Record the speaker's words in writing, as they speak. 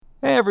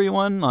Hey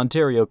everyone,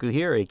 Ontarioku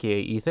here, aka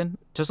Ethan.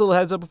 Just a little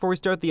heads up before we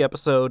start the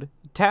episode.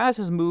 Taz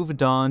has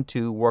moved on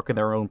to work on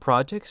their own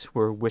projects.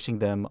 We're wishing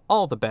them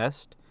all the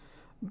best.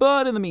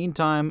 But in the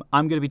meantime,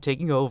 I'm going to be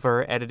taking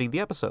over editing the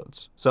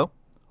episodes. So,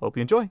 hope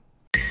you enjoy.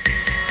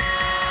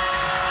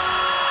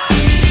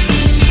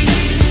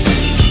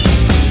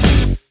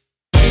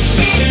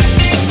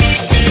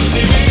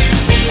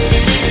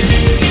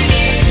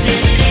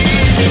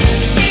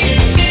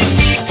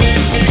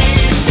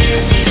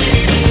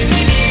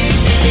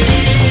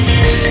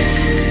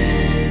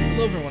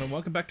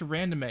 Welcome back to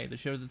Randomay, the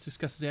show that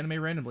discusses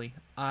anime randomly.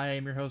 I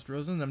am your host,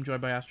 Rosen, and I'm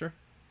joined by Astra.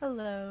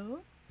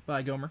 Hello.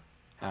 By Gomer.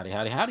 Howdy,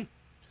 howdy, howdy.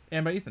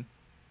 And by Ethan.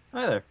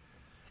 Hi there.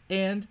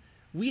 And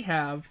we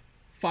have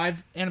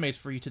 5 animes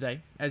for you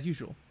today, as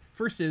usual.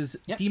 First is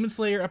Yep. Demon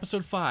Slayer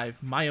Episode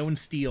 5, My Own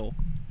Steel.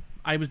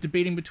 I was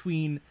debating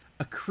between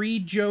a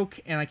Creed joke,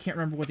 and I can't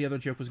remember what the other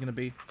joke was going to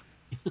be.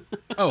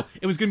 Oh,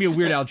 it was going to be a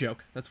Weird Al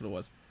joke. That's what it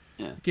was.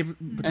 Yeah.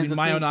 Between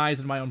My Own Eyes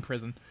and My Own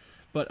Prison.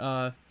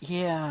 But,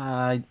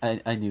 Yeah,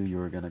 I knew you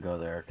were going to go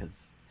there,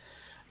 because...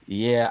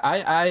 Yeah,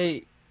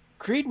 I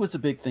Creed was a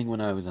big thing when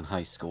I was in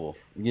high school.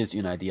 It gives you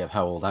an idea of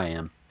how old I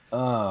am.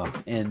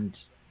 And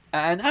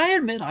I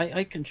admit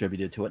I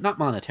contributed to it. Not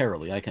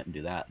monetarily, I couldn't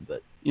do that,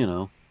 but, you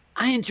know.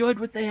 I enjoyed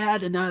what they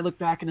had, and now I look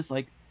back and it's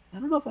like, I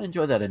don't know if I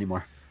enjoy that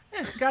anymore.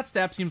 yeah, Scott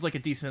Stapp seems like a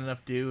decent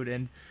enough dude,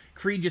 and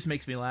Creed just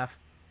makes me laugh.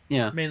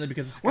 Yeah. Mainly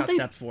because of Scott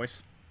Stapp's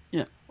voice.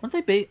 Yeah. Weren't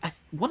they based... I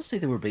want to say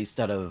they were based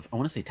out of, I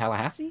want to say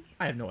Tallahassee?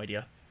 I have no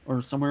idea. Or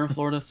somewhere in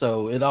Florida.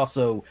 So it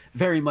also,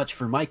 very much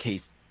for my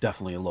case,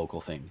 definitely a local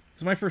thing.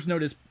 So my first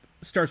note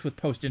starts with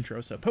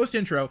post-intro. So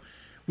post-intro,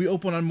 we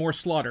open on more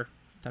slaughter.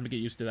 Time to get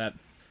used to that.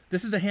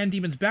 This is the Hand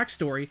Demon's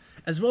backstory,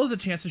 as well as a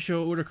chance to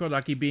show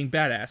Urokodaki being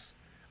badass.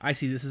 I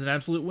see this as an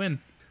absolute win.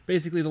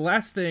 Basically, the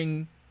last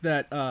thing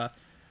that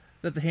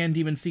the Hand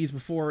Demon sees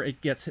before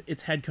it gets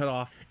its head cut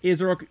off is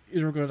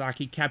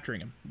Urokodaki capturing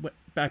him.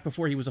 Back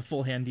before he was a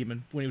full Hand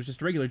Demon, when he was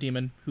just a regular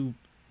demon who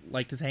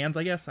liked his hands,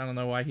 I guess. I don't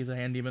know why he's a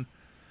Hand Demon.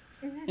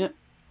 Yeah.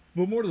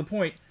 But more to the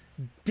point,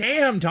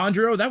 damn,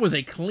 Tanjiro, that was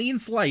a clean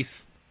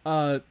slice.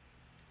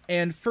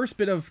 And first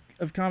bit of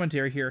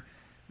commentary here.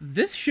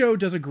 This show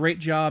does a great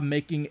job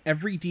making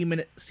every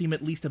demon seem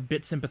at least a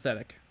bit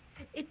sympathetic.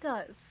 It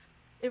does.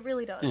 It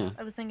really does. Yeah.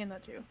 I was thinking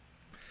that too.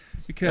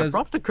 Because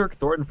props to Kirk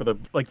Thornton for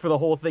the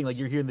whole thing. Like,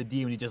 you're hearing the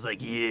demon, he's just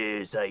like,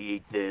 yes, I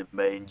ate them,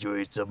 I enjoy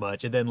it so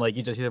much. And then, like,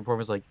 you just hear the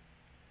performance like,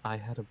 I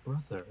had a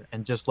brother.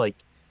 And just, like,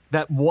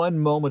 that one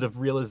moment of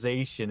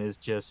realization is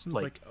just, it's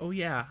like, oh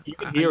yeah, you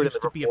can I hear it in used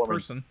the to be a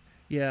performance. person.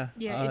 Yeah.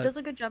 Yeah, it does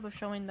a good job of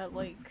showing that,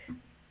 like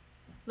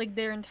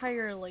their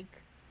entire,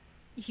 like,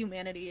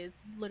 humanity is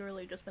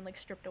literally just been, like,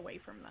 stripped away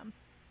from them.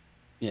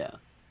 Yeah.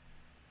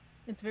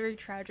 It's very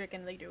tragic,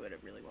 and they do it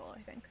really well,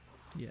 I think.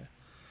 Yeah.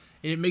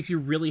 And it makes you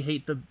really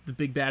hate the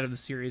big bad of the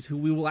series, who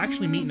we will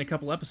actually meet in a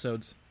couple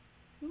episodes.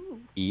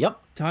 Ooh, Yep.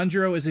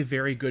 Tanjiro is a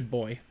very good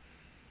boy.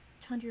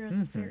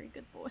 Tanjiro's a very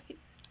good boy.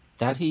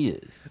 That he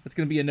is. That's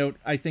going to be a note,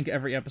 I think,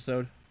 every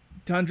episode.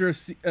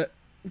 Tanjiro,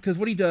 because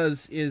what he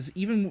does is,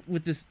 even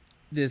with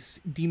this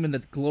demon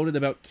that gloated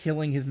about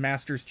killing his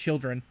master's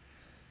children,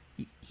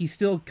 he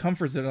still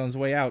comforts it on his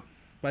way out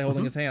by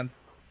holding his hand.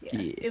 Yeah,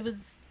 Yeah. it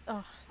was...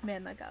 Oh,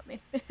 man, that got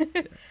me.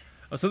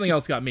 Oh, something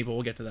else got me, but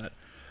we'll get to that.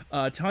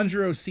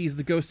 Tanjiro sees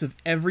the ghost of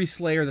every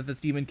slayer that this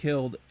demon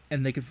killed,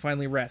 and they can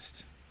finally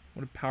rest.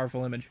 What a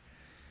powerful image.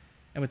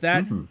 And with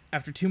that,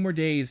 after 2 more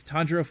days,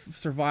 Tanjiro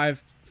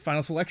survived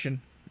final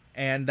selection,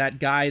 and that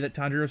guy that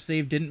Tanjiro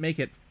saved didn't make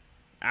it.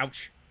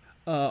 Ouch.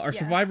 Our Yeah,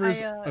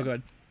 survivors... I, oh,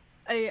 good.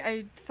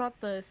 I thought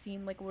the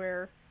scene, like,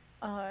 where,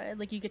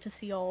 like, you get to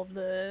see all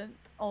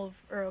of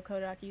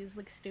Urokodaki's,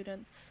 like,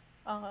 students,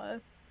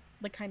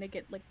 like, kind of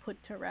get, like,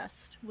 put to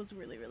rest was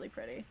really, really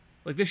pretty.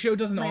 Like, this show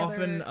doesn't My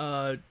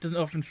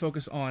often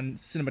focus on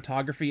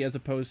cinematography as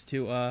opposed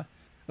to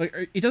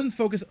it doesn't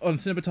focus on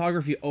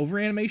cinematography over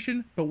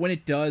animation, but when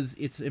it does,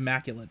 it's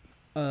immaculate.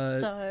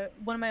 So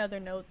one of my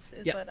other notes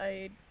is yeah.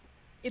 that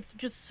it's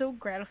just so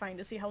gratifying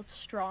to see how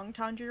strong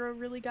Tanjiro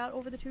really got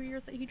over the 2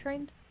 years that he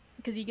trained,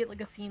 because you get, like,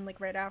 a scene, like,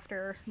 right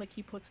after, like,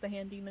 he puts the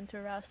Hand Demon to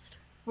rest,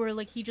 where,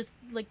 like, he just,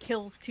 like,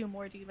 kills 2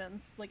 more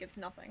demons like it's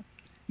nothing.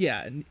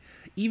 Yeah, and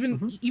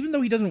even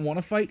though he doesn't want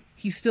to fight,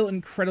 he's still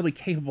incredibly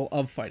capable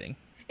of fighting.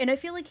 And I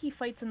feel like he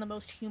fights in the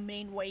most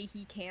humane way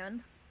he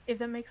can, if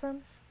that makes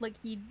sense. Like,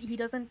 he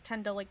doesn't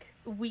tend to, like,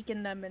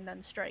 weaken them and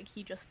then strike.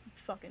 He just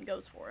fucking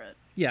goes for it.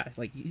 Yeah, it's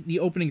like the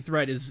opening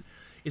threat is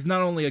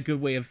not only a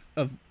good way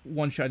of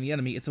one-shotting the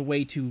enemy, it's a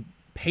way to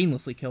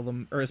painlessly kill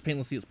them, or as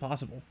painlessly as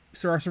possible.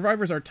 So our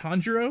survivors are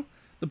Tanjiro,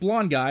 the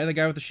blonde guy, the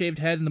guy with the shaved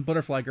head, and the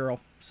butterfly girl.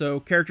 So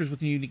characters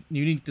with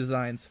unique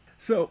designs.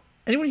 So,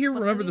 anyone here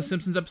remember the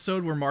Simpsons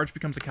episode where Marge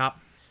becomes a cop?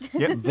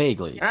 Yep.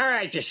 Vaguely. All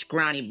right, you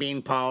scrawny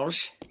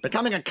beanpoles.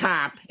 Becoming a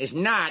cop is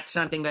not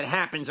something that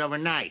happens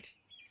overnight.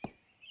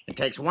 It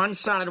takes one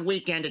solid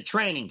weekend of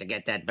training to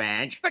get that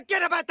badge.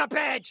 Forget about the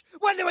badge!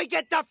 When do we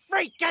get the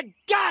freaking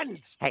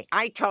guns? Hey,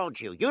 I told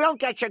you, you don't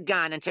get your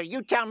gun until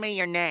you tell me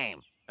your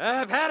name.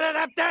 I've had it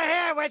up to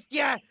here with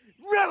you,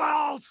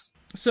 rebels!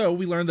 So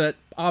we learned that,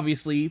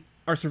 obviously,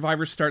 our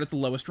survivors start at the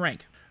lowest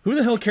rank. Who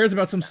the hell cares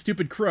about some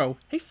stupid crow?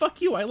 Hey,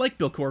 fuck you, I like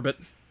Bill Corbett.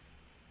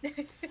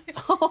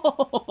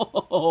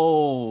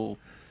 Oh.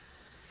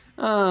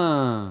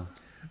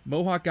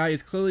 Mohawk guy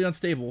is clearly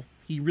unstable.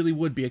 He really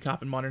would be a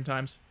cop in modern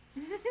times.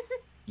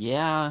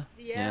 Yeah.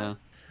 Yeah.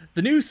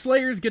 The new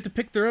Slayers get to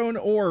pick their own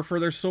ore for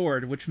their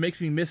sword, which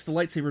makes me miss the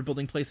lightsaber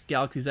building place at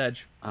Galaxy's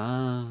Edge.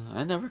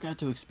 I never got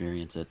to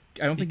experience it.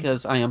 I don't think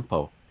because I am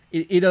Poe.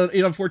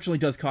 it unfortunately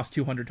does cost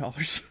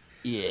 $200.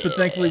 Yeah. But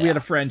thankfully we had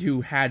a friend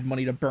who had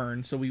money to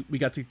burn, so we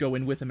got to go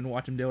in with him and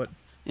watch him do it.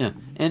 Yeah,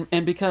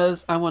 and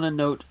because I want to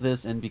note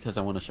this, and because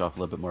I want to show off a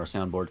little bit more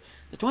soundboard,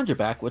 the twins are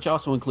back, which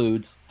also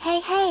includes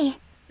hey,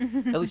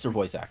 at least their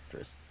voice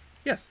actress.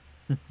 Yes.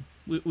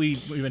 We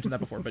mentioned that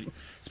before, but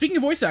speaking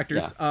of voice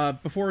actors,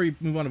 before we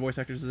move on to voice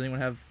actors, does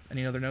anyone have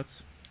any other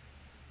notes?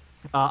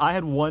 I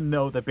had one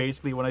note that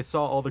basically when I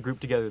saw all the group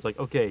together, it's like,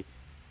 okay,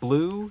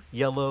 blue,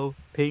 yellow,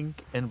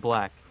 pink, and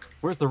black.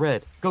 Where's the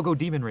red? Go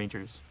Demon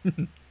Rangers.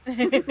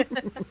 I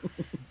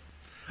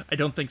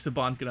don't think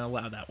Saban's going to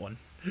allow that one.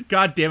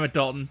 God damn it,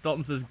 Dalton.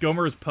 Dalton says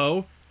Gomer is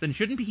Poe. Then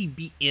shouldn't he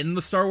be in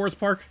the Star Wars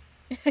park?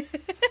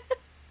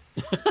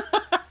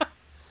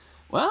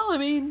 Well, I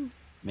mean,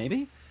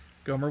 maybe.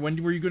 Gomer,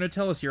 when were you going to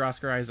tell us you're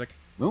Oscar Isaac?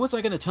 When was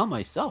I going to tell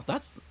myself?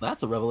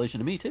 That's a revelation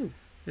to me, too.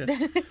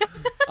 Yeah.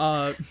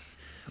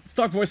 Let's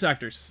talk voice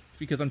actors,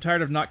 because I'm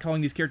tired of not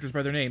calling these characters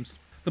by their names.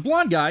 The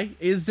blonde guy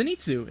is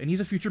Zenitsu, and he's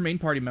a future main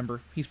party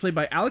member. He's played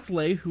by Alex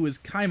Lay, who is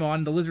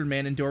Kaimon, the lizard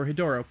man in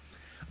Dorohedoro.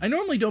 I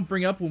normally don't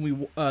bring up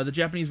when the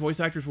Japanese voice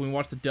actors when we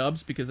watch the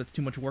dubs, because that's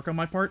too much work on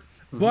my part.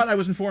 But I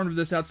was informed of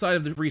this outside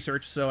of the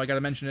research, so I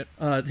gotta mention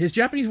it. His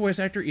Japanese voice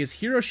actor is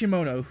Hiro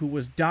Shimono, who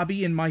was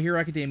Dabi in My Hero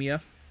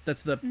Academia.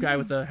 That's the guy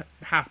with the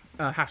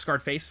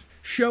half-scarred face.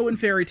 Show and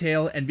Fairy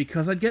Tail, and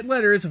because I'd get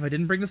letters if I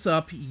didn't bring this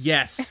up,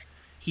 yes,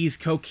 he's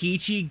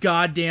Kokichi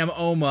goddamn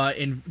Oma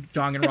in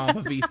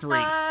Danganronpa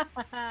V3.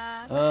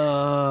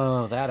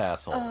 Oh, that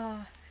asshole.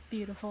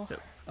 Beautiful.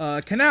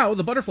 Kanao,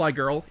 the butterfly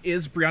girl,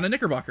 is Brianna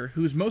Knickerbocker,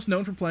 who's most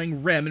known for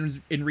playing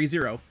Rem in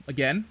ReZero.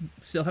 Again,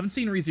 still haven't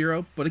seen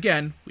ReZero, but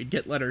again, we'd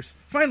get letters.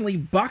 Finally,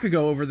 Bakugo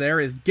over there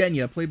is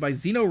Genya, played by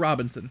Zeno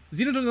Robinson.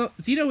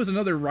 Zeno is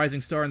another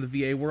rising star in the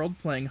VA world,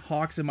 playing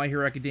Hawks in My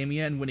Hero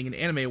Academia and winning an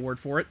anime award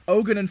for it.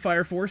 Ogun in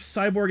Fire Force,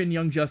 Cyborg in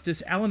Young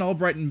Justice, Alan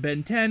Albright in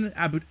Ben 10,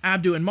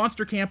 Abdu in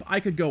Monster Camp, I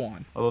could go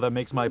on. Although that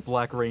makes my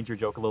Black Ranger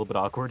joke a little bit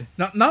awkward.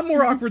 Not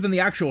more awkward than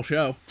the actual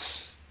show.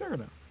 Fair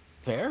enough.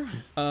 Fair?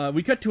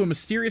 We cut to a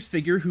mysterious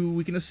figure who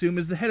we can assume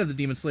is the head of the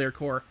Demon Slayer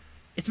Corps.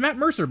 It's Matt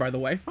Mercer, by the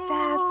way.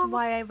 That's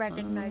why I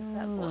recognized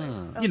that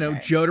voice. You know, Okay. I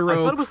Jotaro,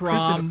 thought it was Crispin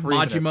Crom,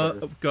 Freeman at Majima.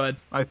 first. Oh, good.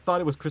 I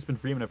thought it was Crispin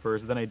Freeman at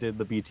first, then I did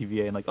the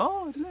BTVA and like,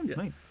 oh, it's him.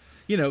 Nice.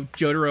 You know,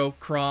 Jotaro,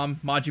 Crom,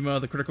 Majima,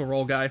 the Critical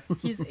Role guy.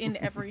 He's in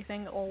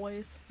everything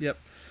always. Yep.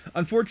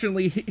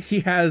 Unfortunately,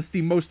 he has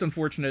the most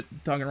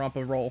unfortunate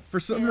Danganronpa role. For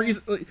some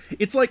reason,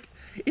 it's like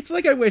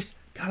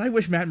I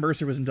wish Matt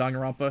Mercer was in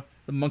Danganronpa.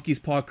 The monkey's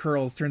paw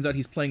curls. Turns out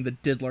he's playing the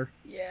diddler.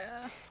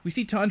 Yeah. We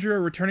see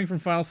Tanjiro returning from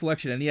final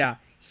selection, and yeah,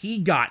 he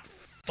got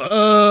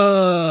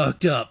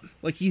fucked up.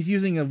 Like, he's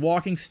using a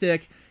walking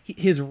stick.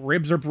 His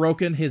ribs are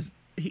broken. He's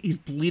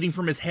bleeding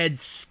from his head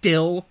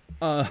still.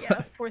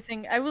 Yeah, poor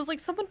thing. I was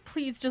like, someone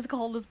please just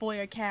call this boy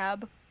a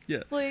cab.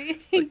 Yeah. Like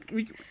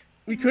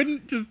We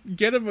couldn't just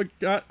get him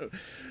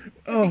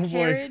oh boy.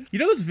 carriage. You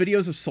know those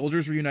videos of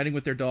soldiers reuniting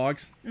with their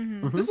dogs?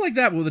 Mm-hmm. This is like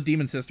that with a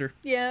demon sister.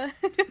 yeah.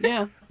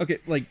 Yeah. Okay,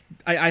 like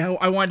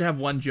I wanted to have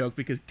one joke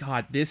because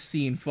God, this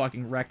scene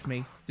fucking wrecked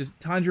me. Just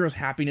Tanjiro's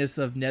happiness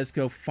of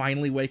Nezuko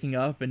finally waking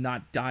up and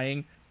not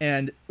dying,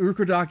 and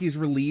Urokodaki's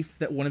relief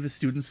that one of his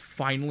students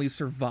finally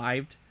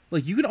survived.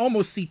 Like, you can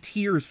almost see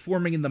tears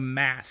forming in the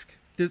mask.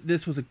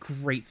 This was a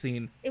great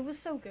scene. It was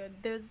so good.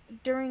 There's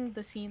during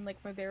the scene like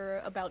where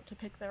they're about to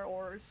pick their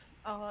oars,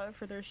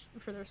 for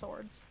their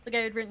swords. Like, I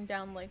had written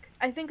down like,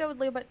 I think I would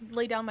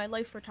lay down my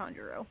life for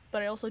Tanjiro,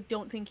 but I also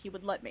don't think he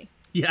would let me.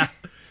 Yeah.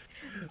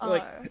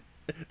 Like,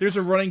 there's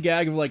a running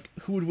gag of like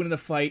who would win in a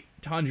fight,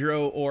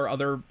 Tanjiro or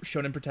other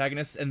shonen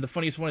protagonists, and the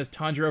funniest one is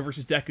Tanjiro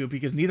versus Deku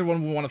because neither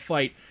one would want to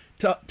fight.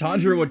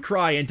 Tanjiro would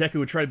cry and Deku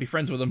would try to be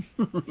friends with him.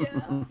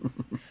 Yeah.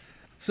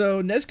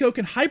 So Nezuko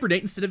can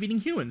hibernate instead of eating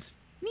humans.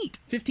 Neat.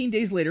 15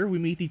 days later, we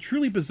meet the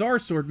truly bizarre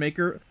sword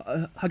maker,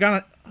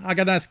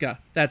 Haganeska.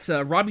 That's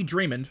Robbie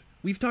Draymond.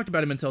 We've talked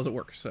about him in Cells at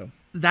Work, so.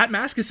 That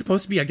mask is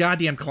supposed to be a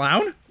goddamn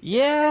clown?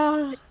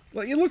 Yeah.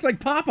 Like, it looked like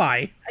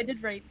Popeye. I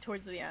did write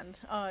towards the end.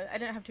 I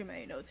didn't have too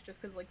many notes just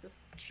because like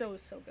this show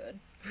is so good.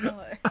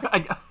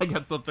 I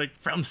got something.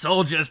 From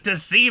soldiers to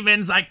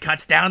Siemens, I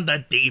cuts down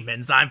the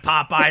demons. I'm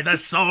Popeye the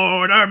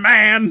Sworder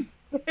Man.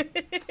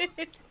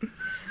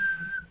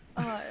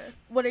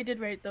 What I did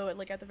write though,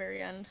 at the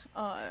very end,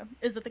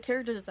 is that the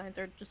character designs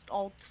are just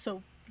all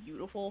so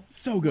beautiful.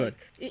 So good.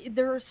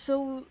 They're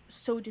so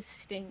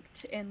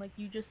distinct, and like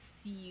you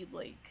just see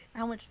like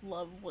how much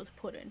love was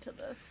put into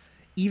this.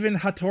 Even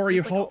Hattori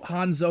It's like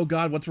Hanzo,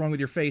 God, what's wrong with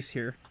your face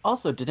here?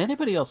 Also, did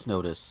anybody else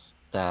notice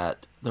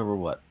that there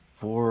were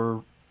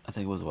four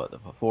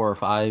or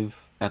five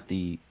at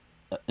the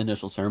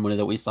initial ceremony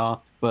that we saw,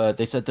 but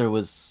they said there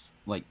was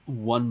like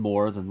one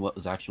more than what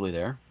was actually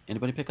there.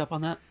 Anybody pick up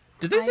on that?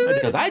 Did they say that?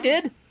 Because I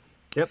did.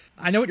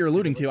 I know what you're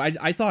alluding to.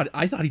 I thought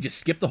he just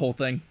skipped the whole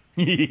thing.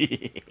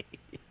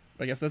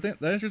 I guess that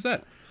answers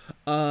that.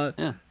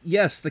 Yeah.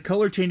 Yes, the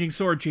color changing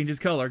sword changes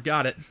color.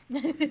 Got it.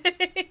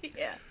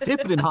 Yeah. Dip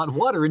it in hot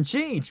water and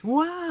change.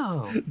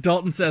 Wow.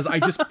 Dalton says,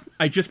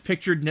 I just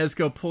pictured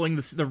Nezuko pulling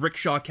the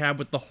rickshaw cab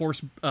with the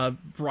horse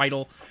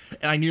bridle,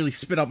 and I nearly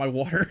spit out my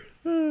water.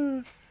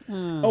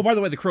 Oh, by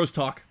the way, the crows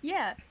talk.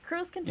 Yeah,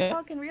 crows can Yeah.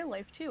 talk in real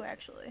life too,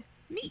 actually.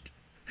 Neat.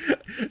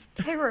 It's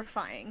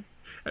terrifying.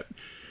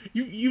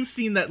 You've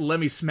seen that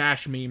Lemmy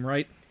Smash meme,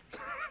 right?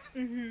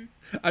 Mm-hmm.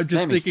 I'm just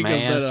Lemmy thinking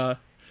Smash. of that.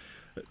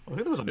 I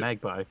think there was a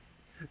magpie.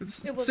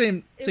 It was-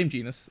 Same it-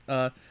 genus.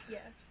 Yeah.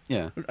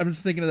 Yeah. I'm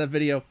just thinking of that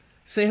video.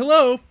 Say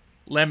hello,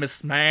 Lemmy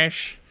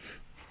Smash.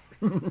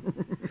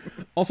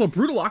 Also,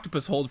 brutal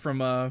octopus hold from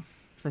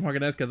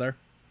Haganezka there.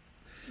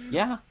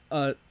 Yeah.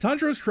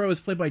 Tanjiro's crow is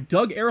played by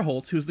Doug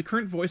Erholtz, who is the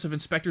current voice of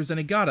Inspector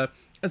Zenigata,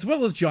 as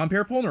well as John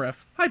Per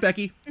Polnareff. Hi,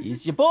 Becky.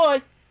 He's your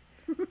boy.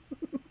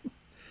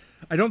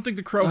 I don't think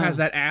the crow has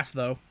that ass,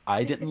 though.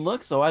 I didn't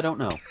look, so I don't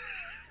know.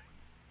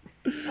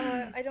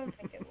 I don't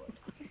think it would.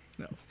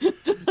 No.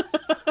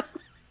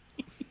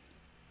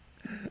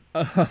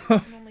 I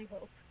can only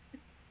hope.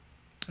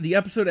 The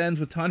episode ends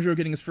with Tanjiro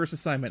getting his first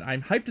assignment.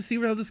 I'm hyped to see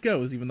how this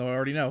goes, even though I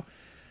already know.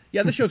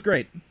 Yeah, this show's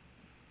great.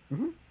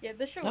 Yeah,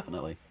 this show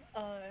Definitely.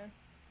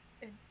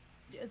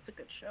 it's a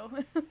good show.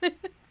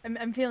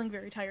 I'm feeling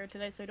very tired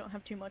today, so I don't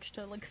have too much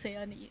to like say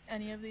on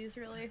any of these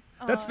really.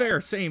 That's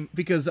fair, same,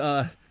 because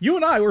you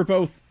and I were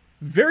both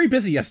very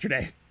busy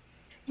yesterday.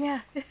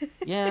 Yeah.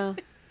 Yeah.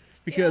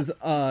 Because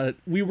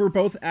we were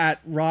both at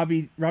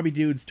Robbie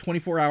Dude's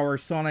 24-hour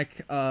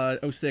Sonic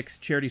 06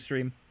 charity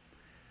stream,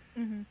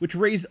 which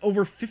raised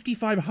over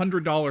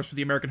 $5,500 for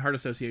the American Heart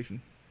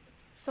Association.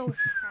 So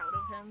proud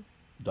of him.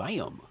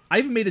 Damn. I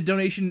even made a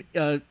donation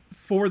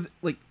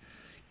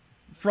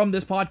from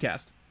this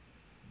podcast.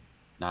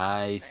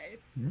 Nice.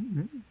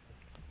 Nice.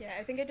 Yeah,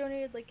 I think I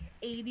donated like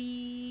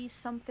 80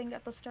 something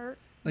at the start.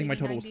 I think my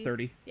maybe total was 90.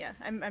 30. Yeah,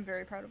 I'm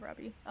very proud of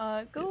Robbie.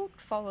 Go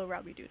follow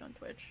Robbie Dude on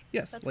Twitch.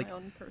 Yes, That's like- my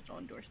own personal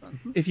endorsement.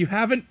 If you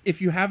haven't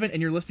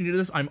and you're listening to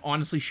this, I'm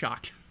honestly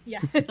shocked. Yeah.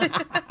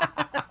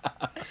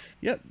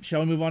 Yep.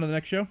 Shall we move on to the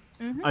next show?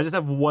 I just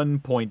have one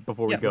point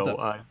before we Yeah, what's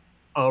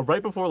go.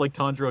 Right before like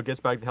Tanjiro gets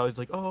back to the house, he's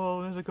like,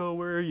 "Oh, Nezuko,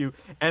 where are you?"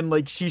 And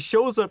like she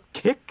shows up,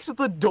 kicks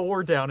the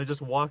door down, and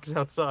just walks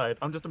outside.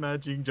 I'm just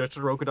imagining just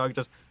Rokodagi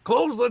just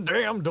close the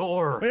damn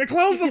door. Will you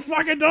close the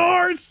fucking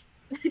doors?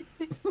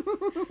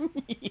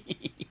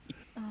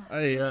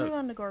 Let's move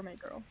on to Gourmet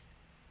Girl.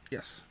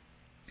 Yes.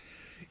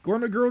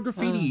 Gourmet Girl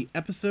Graffiti,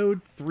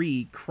 Episode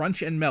 3,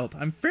 Crunch and Melt.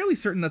 I'm fairly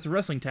certain that's a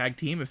wrestling tag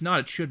team. If not,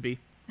 it should be.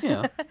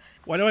 Yeah.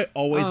 Why do I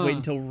always wait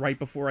until right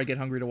before I get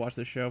hungry to watch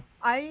this show?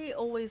 I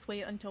always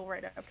wait until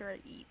right after I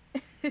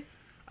eat.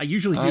 I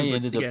usually do, I but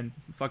ended up- again,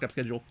 fucked up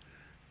schedule.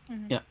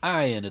 Yeah.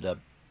 I ended up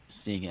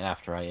seeing it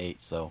after I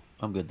ate, so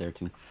I'm good there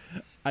too.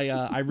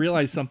 I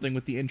realized something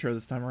with the intro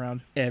this time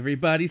around.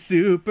 Everybody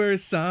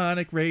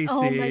supersonic racing.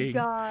 Oh my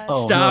god.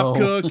 Oh. Stop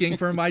no. cooking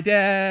for my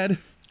dad.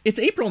 It's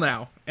April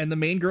now, and the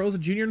main girl is a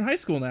junior in high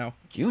school now.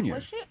 Junior.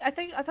 Was she? I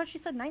thought she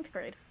said 9th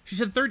grade. She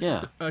said third.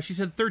 Yeah. She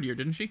said third year,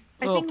 didn't she?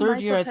 I Well, think third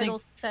my year, I think-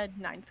 subtitles said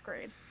 9th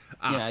grade.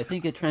 Yeah, I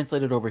think it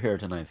translated over here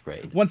to 9th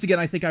grade. Once again,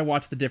 I think I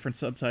watched the different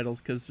subtitles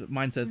because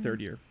mine said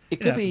third year. It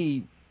could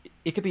be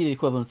the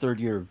equivalent of third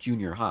year of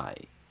junior high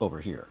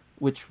over here.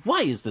 Which,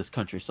 why is this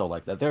country so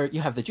like that? There,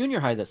 you have the junior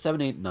high that's 7,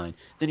 8, and 9.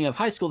 Then you have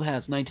high school that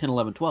has 9, 10,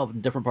 11, 12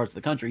 in different parts of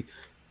the country.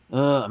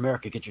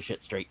 America, get your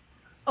shit straight.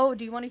 Oh,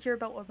 do you want to hear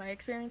about what my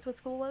experience with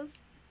school was?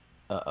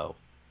 Uh-oh.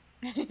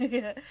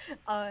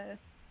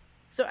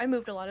 So I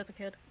moved a lot as a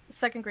kid.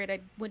 2nd grade, I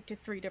went to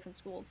 3 different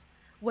schools.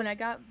 When I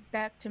got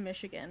back to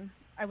Michigan,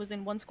 I was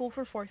in one school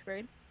for 4th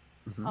grade.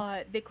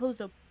 They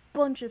closed a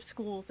bunch of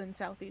schools in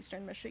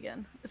southeastern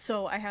Michigan.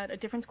 So I had a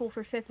different school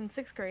for 5th and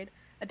 6th grade,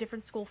 a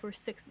different school for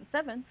 6th and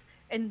 7th,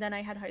 and then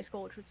I had high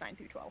school, which was 9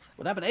 through 12.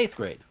 What happened to 8th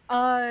grade?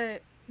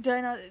 Did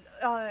I not?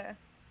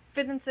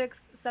 5th and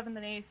 6th, 7th and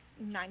 8th,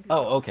 9 through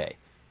 12. Oh, okay.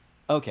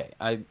 Okay,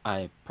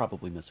 I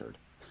probably misheard.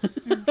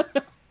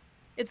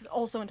 It's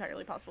also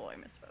entirely possible I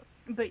misspoke.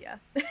 But yeah.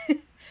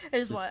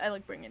 I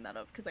like bringing that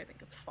up because I think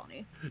it's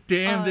funny.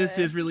 Damn, this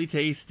is really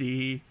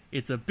tasty.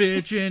 It's a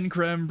bitchin'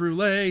 creme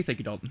brulee. Thank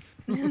you, Dalton.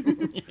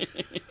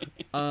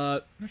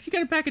 She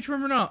got a package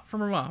from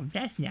her mom.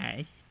 That's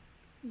nice.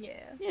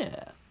 Yeah.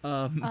 Yeah.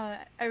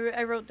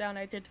 I wrote down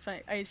I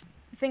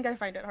think I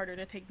find it harder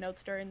to take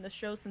notes during this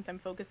show since I'm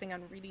focusing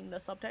on reading the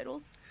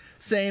subtitles.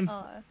 Same.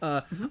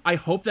 I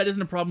hope that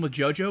isn't a problem with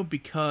JoJo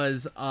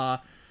because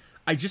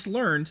I just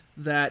learned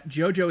that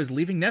JoJo is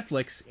leaving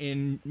Netflix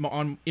in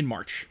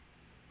March.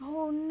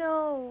 Oh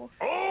no.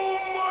 Oh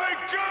my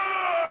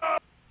god!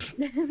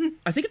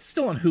 I think it's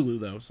still on Hulu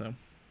though. So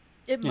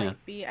It Yeah.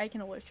 might be. I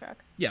can always check.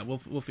 Yeah,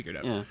 we'll figure it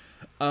out. Yeah.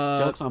 Uh,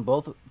 Jokes on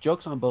both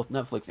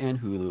Netflix and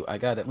Hulu. I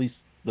got at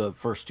least the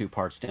first 2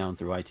 parts down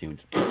through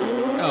iTunes.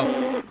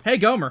 oh, hey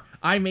Gomer,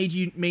 I may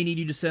need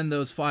you to send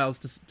those files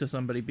to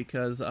somebody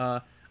because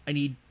I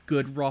need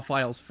good raw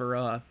files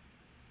for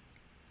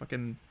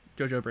fucking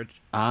JoJo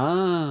Bridge.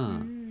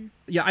 Ah.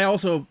 Yeah, I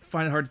also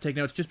find it hard to take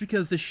notes just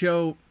because the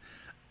show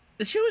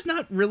is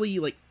not really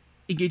like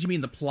engaging me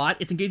in the plot.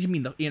 It's engaging me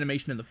in the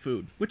animation and the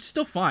food, which is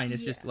still fine.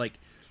 It's just like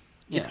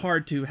it's Yeah.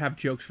 hard to have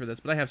jokes for this,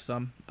 but I have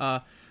some.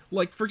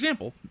 Like for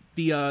example,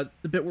 the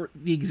bit where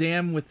the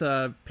exam with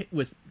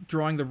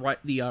drawing the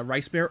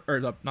rice barrel or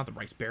not the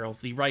rice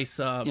barrels, the rice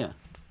Yeah.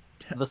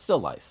 The still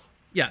life.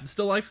 yeah, the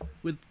still life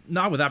with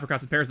not with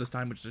apricots and pears this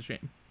time, which is a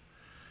shame.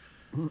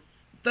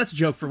 That's a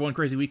joke for One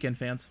Crazy Weekend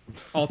fans,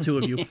 all 2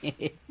 of you.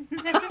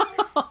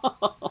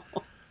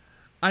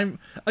 I'm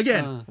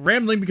again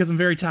rambling because I'm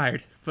very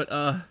tired, but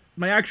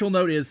my actual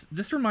note is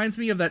this reminds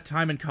me of that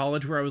time in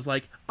college where I was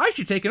like, I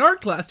should take an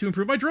art class to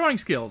improve my drawing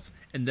skills,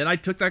 and then I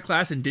took that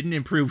class and didn't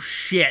improve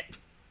shit.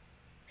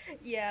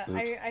 Yeah, Oops.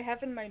 I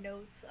have in my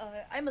notes.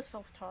 I'm a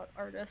self-taught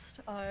artist.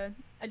 I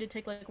did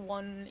take like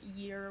 1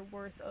 year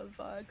worth of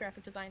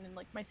graphic design in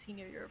like my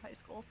senior year of high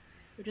school,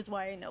 which is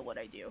why I know what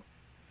I do.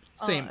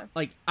 Same.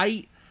 Like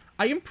I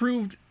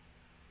improved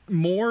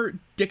more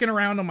dicking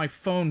around on my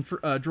phone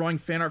for drawing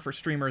fan art for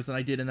streamers than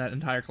I did in that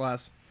entire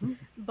class.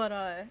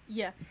 But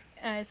yeah,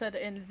 and I said,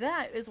 and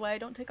that is why I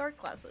don't take art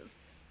classes.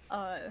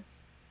 I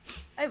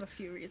have a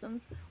few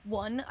reasons.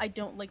 One, I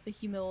don't like the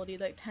humility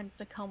that tends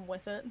to come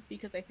with it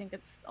because I think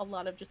it's a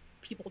lot of just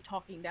people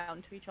talking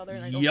down to each other,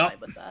 and I don't Yup.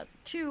 vibe with that.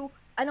 Two,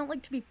 I don't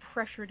like to be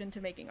pressured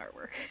into making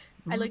artwork.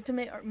 I like to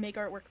make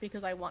artwork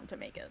because I want to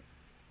make it.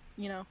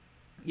 You know,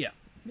 Yeah.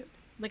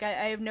 like I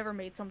have never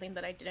made something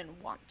that I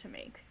didn't want to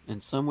make.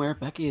 And somewhere,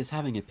 Becky is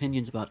having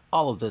opinions about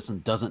all of this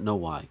and doesn't know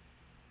why.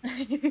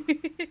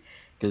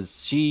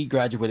 Because she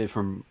graduated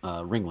from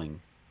Ringling,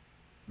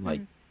 like,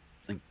 I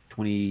think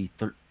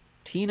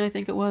 2013, I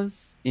think it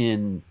was,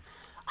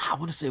 I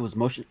want to say it was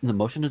in the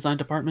motion design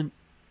department,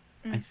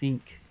 I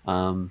think.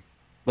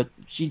 But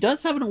she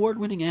does have an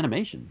award-winning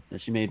animation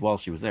that she made while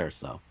she was there,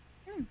 so.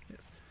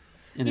 Yes.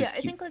 And Yeah, it's I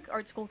cute. think like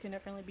art school can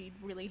definitely be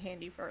really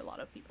handy for a lot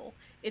of people.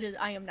 It is.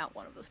 I am not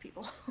one of those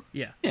people.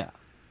 Yeah. Yeah,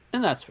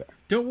 and that's fair.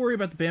 Don't worry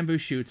about the bamboo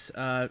shoots.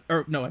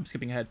 Or no, I'm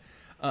skipping ahead.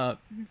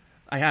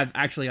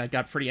 I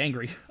got pretty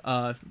angry.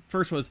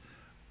 First was,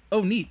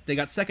 oh neat, they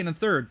got second and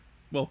third.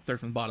 Well, third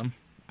from the bottom.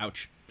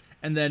 Ouch.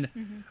 And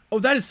then, oh,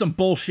 that is some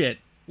bullshit.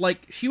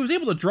 Like, she was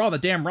able to draw the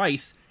damn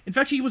rice. In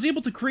fact, she was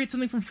able to create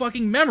something from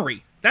fucking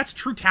memory. That's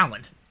true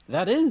talent.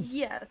 That is.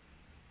 Yes.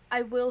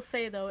 I will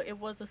say though, it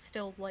was a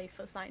still life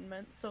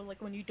assignment, so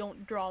like when you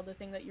don't draw the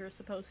thing that you're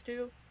supposed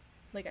to,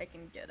 like I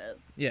can get it.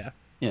 Yeah.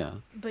 Yeah.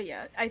 But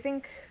yeah, I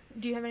think.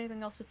 Do you have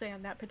anything else to say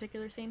on that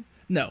particular scene?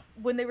 No.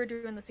 When they were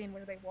doing the scene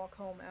where they walk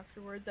home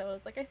afterwards, I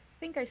was like, I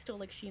think I still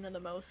like Sheena the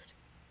most.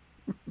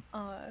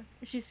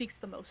 She speaks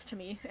the most to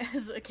me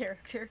as a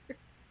character.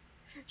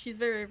 She's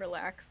very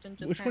relaxed and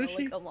just Which one kind of is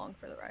she? like along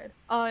for the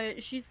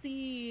ride. She's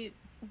the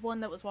one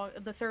that was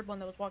the third one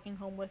that was walking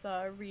home with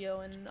Rio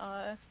and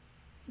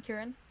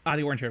Kieran.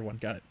 The orange-haired one.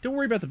 Got it. Don't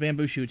worry about the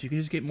bamboo shoots. You can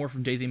just get more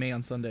from Daisy May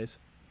on Sundays.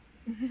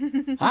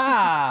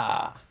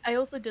 Ah! I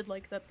also did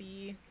like that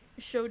the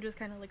show just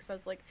kind of like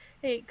says like,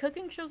 hey,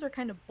 cooking shows are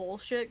kind of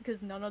bullshit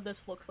because none of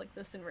this looks like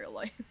this in real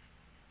life.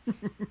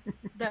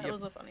 That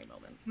was a funny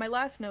moment. My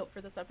last note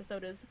for this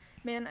episode is,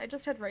 man, I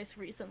just had rice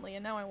recently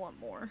and now I want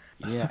more.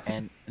 Yeah,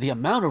 and the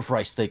amount of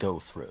rice they go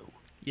through.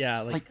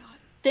 Yeah, like God.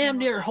 Damn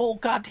near a whole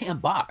goddamn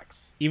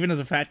box. even as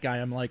a fat guy,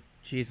 I'm like,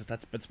 Jesus,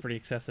 that's pretty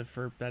excessive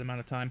for that amount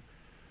of time.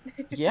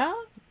 Yeah?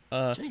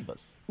 Uh,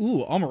 Jeebus.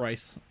 Ooh, alma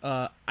rice.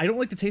 I don't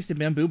like the taste of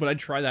bamboo, but I'd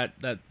try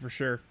that for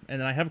sure. And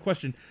then I have a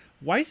question.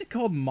 Why is it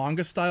called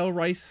manga style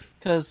rice?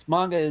 Because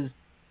manga is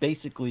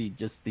basically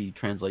just the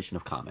translation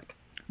of comic.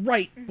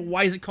 Right, but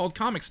why is it called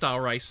comic style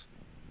rice?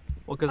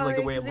 Well, because like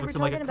the way it 'cause they were looks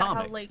in like a talking about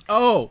comic. How, like,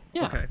 Oh,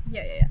 Yeah. okay.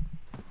 yeah.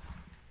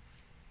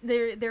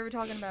 They were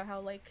talking about how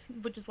like,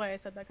 which is why I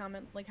said that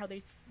comment, like how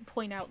they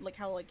point out like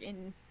how like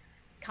in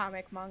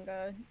comic,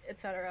 manga,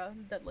 etc.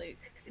 that like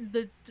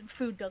the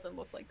food doesn't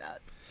look like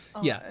that.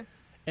 Yeah.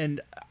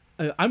 And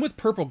I'm with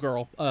Purple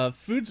Girl.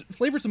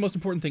 Flavor's the most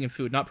important thing in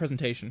food, not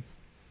presentation.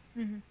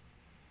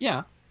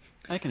 Yeah,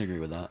 I can agree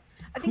with that.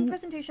 I think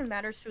presentation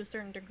matters to a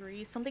certain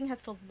degree. Something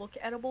has to look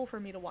edible for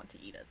me to want to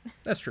eat it.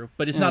 That's true,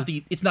 but it's Yeah.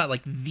 it's not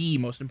like the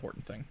most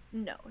important thing.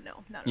 No,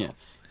 not at Yeah. all.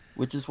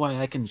 Which is why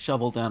I can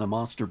shovel down a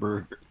monster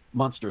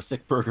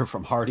thick burger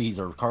from Hardee's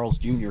or Carl's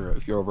Jr.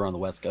 if you're over on the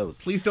West Coast.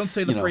 Please don't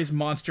say the You know. phrase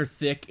 "monster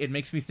thick." It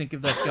makes me think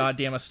of that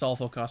goddamn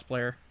Astolfo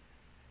cosplayer.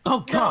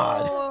 Oh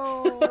God!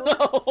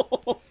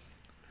 Oh,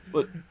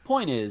 But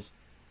point is,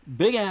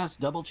 big ass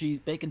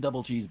bacon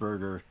double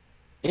cheeseburger.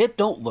 It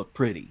don't look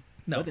pretty,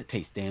 No. but it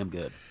tastes damn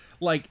good.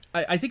 Like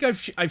I think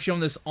I've shown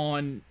this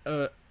on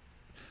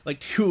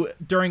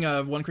during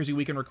a One Crazy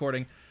Weekend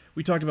recording.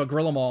 We talked about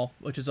Gorilla Mall,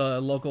 which is a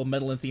local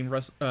metal and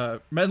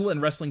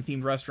wrestling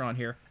themed restaurant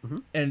here,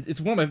 and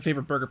it's one of my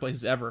favorite burger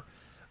places ever.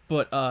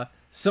 But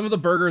Some of the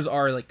burgers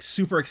are like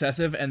super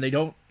excessive and they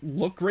don't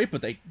look great,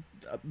 but they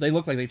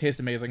look like they taste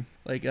amazing.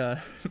 Like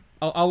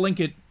I'll link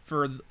it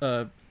for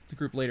the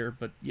group later,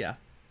 but yeah,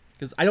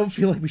 because I don't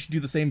feel like we should do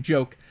the same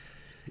joke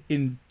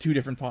in 2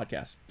 different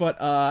podcasts.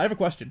 But I have a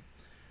question.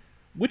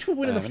 Which would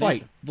win in the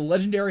fight? The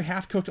legendary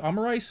half-cooked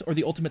omurice or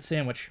the ultimate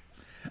sandwich?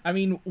 I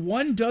mean,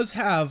 one does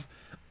have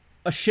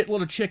a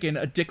shitload of chicken,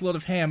 a dickload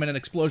of ham, and an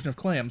explosion of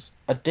clams.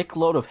 A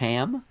dickload of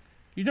ham?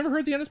 You've never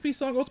heard the NSP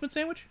song Ultimate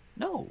Sandwich?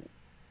 No.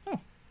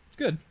 Oh, it's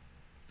good.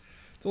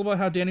 It's all about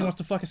how Danny wants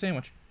to fuck a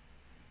sandwich.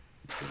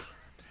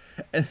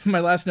 And my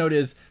last note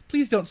is,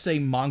 please don't say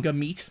manga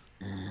meat.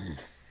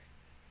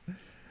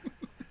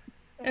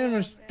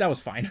 And that was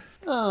fine.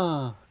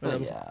 Yeah.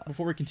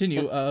 Before we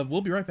continue,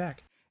 we'll be right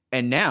back.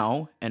 And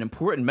now, an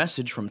important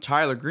message from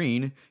Tyler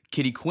Green,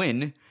 Kitty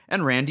Quinn,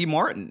 and Randy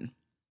Martin.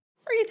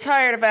 Are you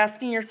tired of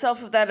asking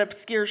yourself if that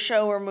obscure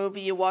show or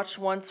movie you watched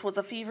once was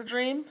a fever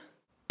dream?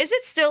 Is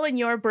it still in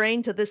your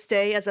brain to this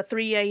day as a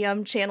 3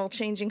 a.m.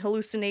 channel-changing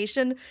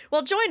hallucination?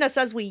 Well, join us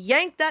as we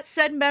yank that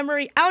said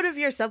memory out of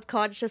your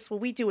subconscious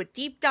while we do a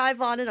deep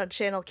dive on it on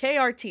Channel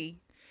KRT.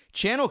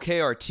 Channel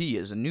KRT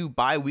is a new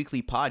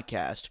bi-weekly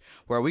podcast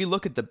where we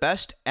look at the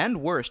best and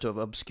worst of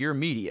obscure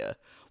media.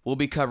 We'll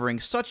be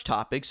covering such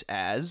topics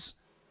as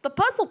The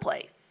Puzzle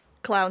Place,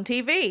 Clown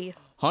TV,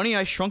 Honey,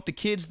 I Shrunk the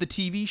Kids, the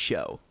TV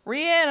show,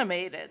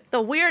 Reanimated, The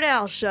Weird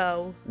Al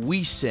Show,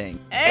 We Sing,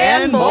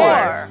 and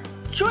more.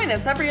 Join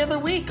us every other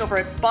week over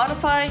at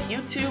Spotify,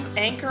 YouTube,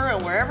 Anchor,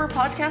 and wherever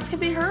podcasts can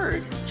be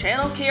heard.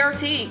 Channel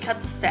KRT,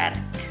 cut to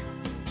static.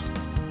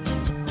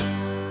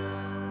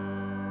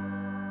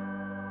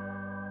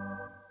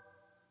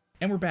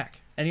 And we're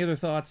back. Any other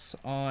thoughts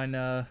on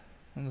the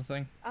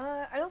thing?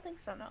 I don't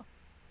think so, no.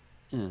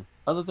 Yeah.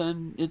 Other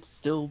than it's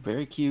still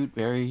very cute,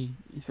 very,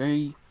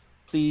 very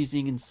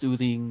pleasing and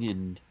soothing,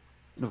 and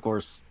of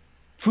course,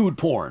 food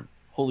porn.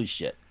 Holy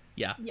shit.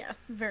 Yeah. Yeah,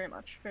 very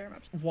much, very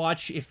much.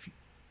 Watch if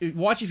you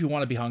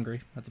want to be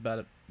hungry. That's about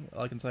it.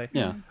 All I can say.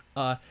 Yeah.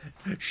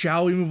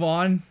 Shall we move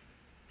on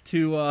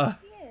to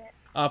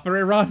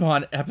Opera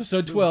Ranman,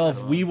 episode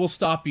 12? We Will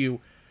Stop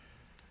You.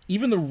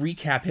 Even the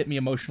recap hit me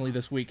emotionally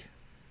this week.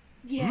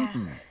 Yeah.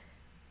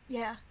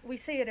 Yeah, we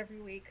say it every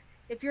week.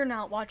 If you're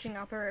not watching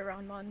Opera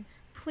Ranman,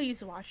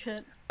 please watch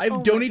it.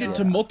 I've donated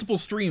to multiple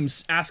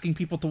streams asking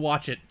people to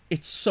watch it.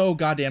 It's so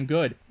goddamn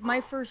good.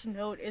 My first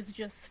note is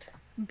just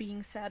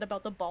being sad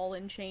about the ball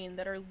and chain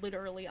that are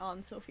literally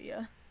on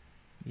Sophia.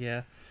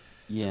 Yeah.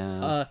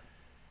 Yeah.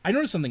 I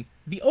noticed something.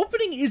 The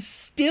opening is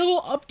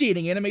still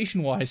updating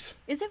animation-wise.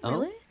 Is it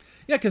really?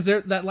 Yeah, because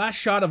that last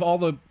shot of all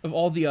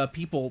the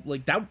people,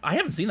 like that, I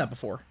haven't seen that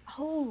before.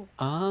 Oh.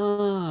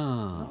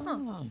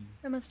 Ah.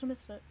 I must have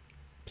missed it.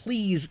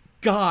 Please,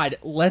 God,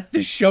 let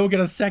this show get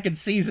a second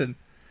season.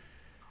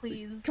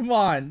 Please. Come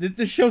on,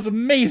 this show's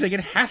amazing.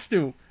 It has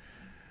to.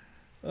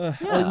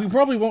 Like, we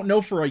probably won't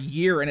know for a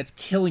year, and it's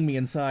killing me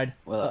inside.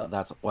 Well,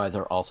 that's why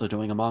they're also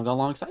doing a manga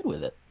alongside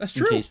with it. That's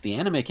true. In case the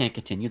anime can't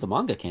continue, the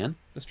manga can.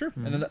 That's true.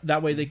 And then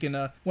that way they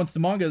can, once the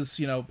manga's,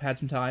 had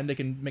some time, they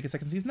can make a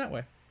second season that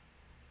way.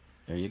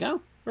 There you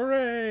go.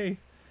 Hooray!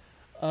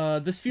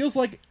 This feels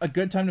like a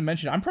good time to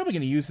mention, I'm probably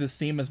going to use this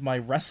theme as my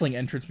wrestling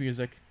entrance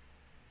music.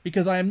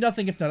 Because I am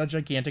nothing if not a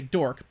gigantic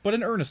dork, but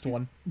an earnest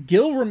one.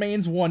 Gil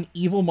remains one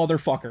evil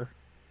motherfucker.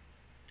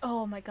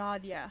 Oh my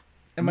god, yeah.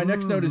 And my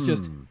next note is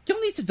just,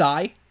 Gil needs to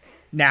die.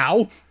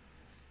 Now.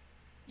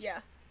 Yeah.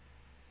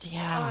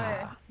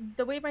 Yeah.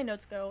 The way my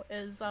notes go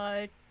is,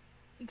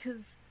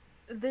 because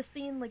this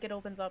scene, like, it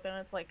opens up and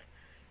it's like,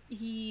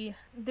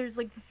 there's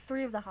like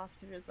 3 of the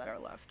hostages that are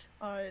left.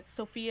 It's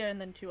Sophia and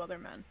then 2 other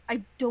men.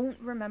 I don't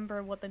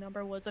remember what the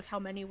number was of how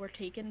many were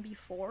taken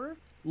before.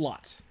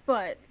 Lots.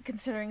 But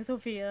considering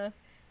Sophia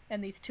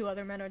and these 2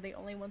 other men are the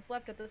only ones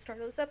left at the start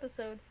of this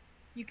episode,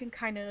 you can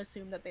kind of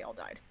assume that they all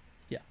died.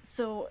 Yeah.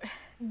 So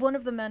one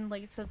of the men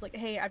like says like,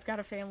 "Hey, I've got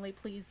a family.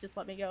 Please just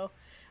let me go."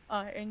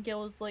 And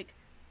Gil is like,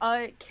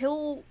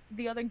 kill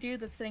the other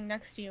dude that's sitting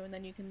next to you, and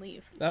then you can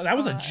leave." That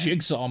was a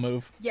jigsaw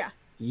move. Yeah.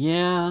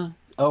 Yeah.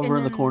 Over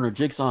in the then- corner,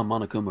 Jigsaw and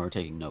Monokuma are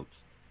taking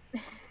notes.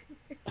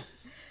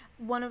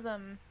 One of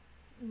them,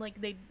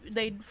 like,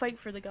 they'd fight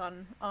for the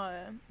gun.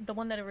 The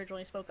one that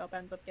originally spoke up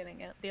ends up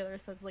getting it. The other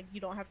says, like, "You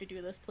don't have to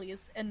do this,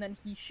 please." And then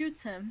he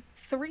shoots him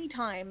 3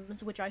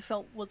 times, which I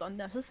felt was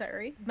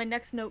unnecessary. My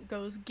next note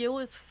goes, Gil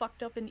is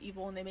fucked up and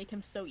evil, and they make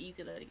him so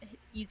easy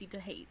to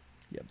hate.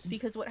 Yep.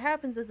 Because what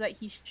happens is that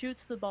he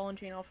shoots the ball and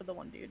chain off of the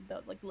one dude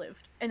that, like,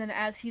 lived. And then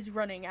as he's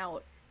running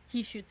out,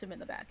 he shoots him in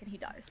the back and he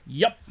dies.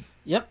 Yep.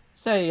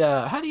 Say,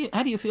 how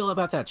do you feel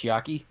about that,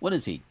 Chiaki? What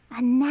is he?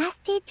 A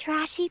nasty,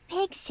 trashy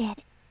pig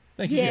shit.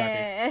 Thank you, Chiaki.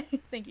 Yeah.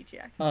 Thank you,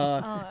 Jack.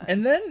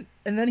 And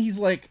then he's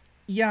like,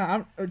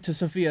 to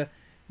Sophia,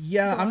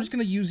 I'm just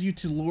gonna use you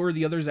to lure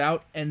the others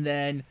out, and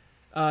then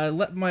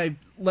let my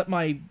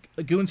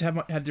goons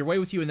have their way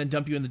with you, and then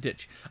dump you in the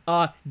ditch.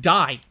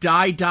 Die.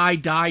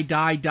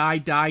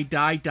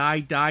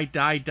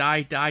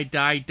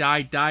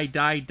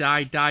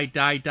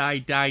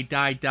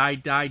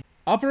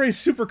 Opera's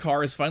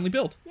supercar is finally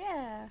built.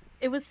 Yeah.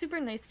 it was super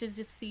nice to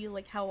just see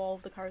like how all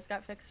of the cars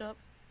got fixed up,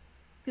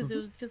 because it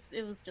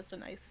was just a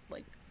nice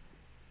like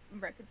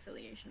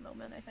reconciliation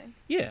moment, I think.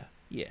 Yeah.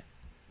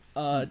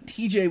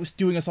 TJ was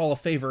doing us all a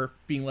favor,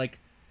 being like,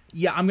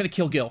 "Yeah, I'm gonna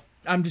kill Gil.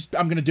 I'm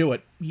gonna do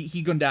it.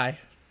 He gonna die."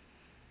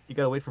 You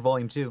gotta wait for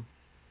Volume 2.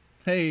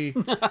 Hey.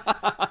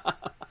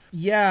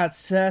 Yeah,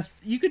 Seth,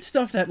 you could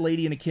stuff that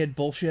lady and a kid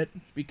bullshit,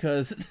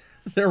 because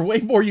they're way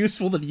more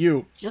useful than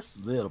you. Just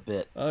a little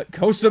bit.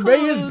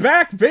 Kosume is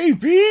back,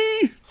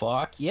 baby!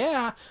 Fuck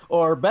yeah.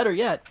 Or better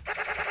yet.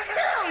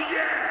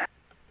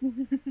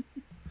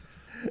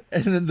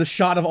 And then the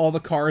shot of all the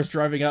cars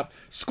driving up.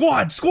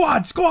 Squad!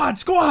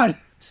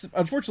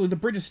 Unfortunately, the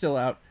bridge is still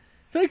out.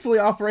 Thankfully,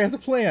 Opera has a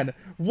plan.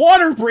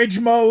 Water bridge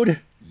mode!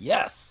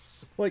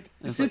 Yes! Like,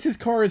 since his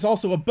car is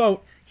also a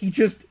boat, he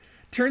just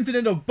turns it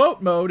into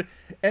boat mode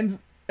and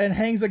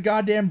hangs a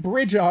goddamn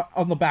bridge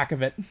on the back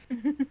of it.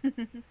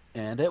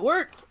 And it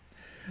worked.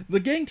 The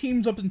gang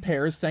teams up in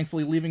pairs,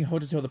 thankfully leaving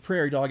Hototo the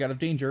prairie dog out of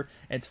danger,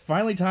 and it's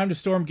finally time to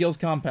storm Gil's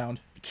compound.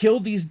 Kill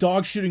these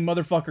dog-shooting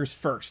motherfuckers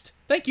first.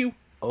 Thank you.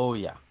 Oh,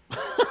 yeah.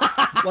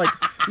 Like,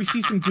 we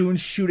see some goons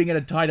shooting at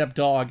a tied-up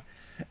dog,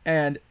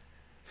 and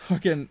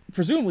fucking,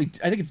 presumably,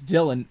 I think it's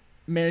Dylan,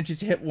 manages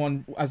to hit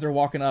one as they're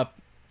walking up.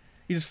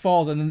 He just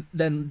falls, and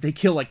then they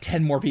kill like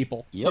 10 more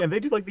people. Yep. Yeah, and they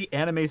do like the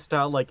anime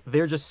style, like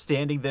they're just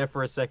standing there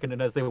for a second,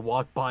 and as they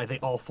walk by, they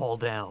all fall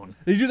down.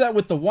 They do that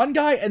with the one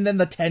guy and then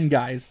the 10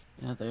 guys.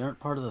 Yeah, they aren't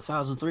part of the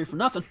 1003 for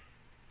nothing.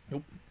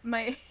 Nope.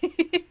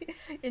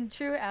 In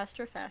true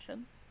Astra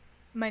fashion,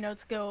 my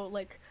notes go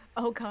like,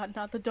 "Oh god,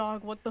 not the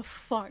dog, what the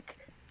fuck?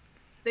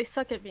 They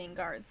suck at being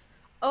guards.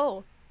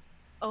 Oh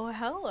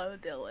hello,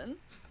 Dylan."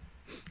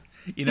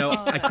 You know,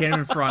 I can't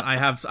even front. I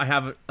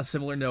have a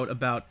similar note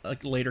about a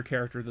later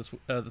character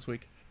this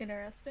week.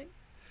 Interesting.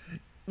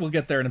 We'll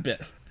get there in a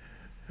bit.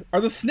 Are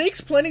the Snakes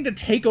planning to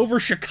take over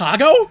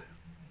Chicago?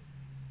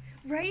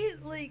 Right?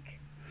 Like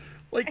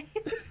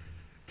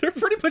they're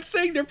pretty much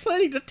saying they're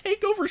planning to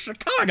take over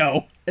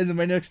Chicago. And then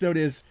my next note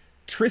is,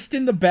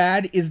 Tristan the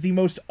Bad is the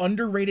most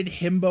underrated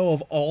himbo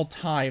of all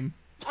time.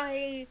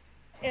 I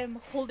am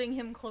holding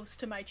him close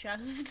to my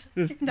chest.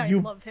 Just, and I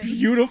you love him.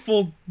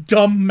 Beautiful,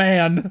 dumb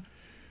man.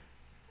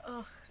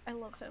 Ugh, I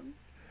love him.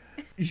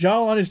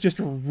 Jalan is just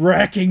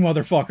wrecking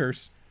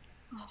motherfuckers.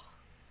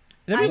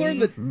 Then we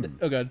learned that...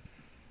 Oh, God.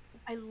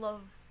 I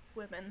love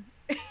women.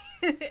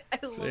 I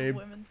love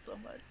women so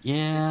much.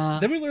 Yeah.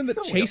 Then we learned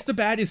that Chase the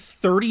Bad is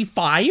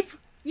 35?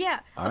 Yeah,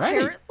 Alrighty.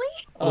 apparently.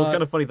 It was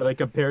kind of funny that I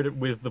compared it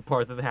with the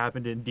part that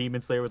happened in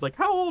Demon Slayer. It was like,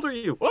 how old are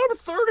you? I'm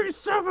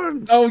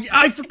 37! Oh,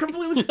 I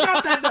completely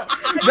forgot that.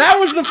 That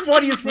was the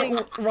funniest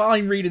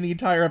line read in the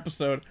entire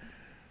episode.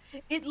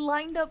 It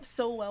lined up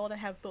so well to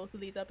have both of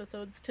these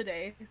episodes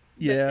today.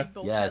 Yeah. They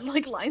both had,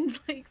 like,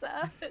 lines like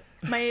that.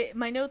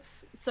 My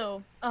notes,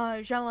 so,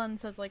 Jalan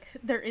says, like,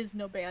 there is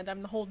no band,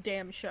 I'm the whole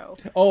damn show.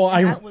 Oh,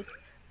 that was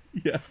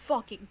yeah.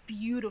 fucking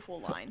beautiful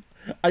line.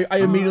 I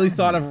immediately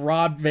thought of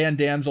Rob Van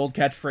Dam's old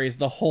catchphrase,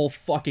 the whole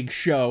fucking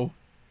show.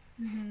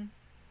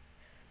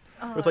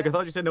 Mm-hmm. It's like, I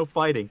thought you said no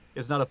fighting.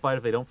 It's not a fight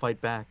if they don't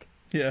fight back.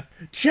 Yeah.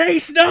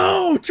 Chase,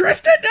 no!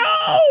 Tristan,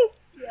 no!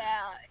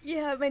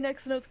 Yeah, my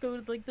next notes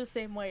go like the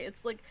same way.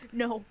 It's like,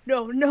 no,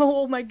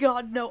 oh my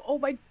god, no, oh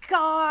my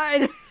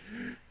god!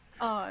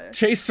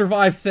 Chase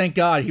survived, thank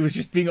God. He was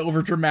just being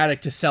overdramatic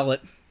to sell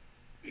it.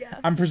 Yeah.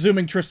 I'm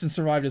presuming Tristan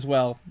survived as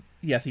well.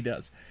 Yes, he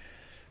does.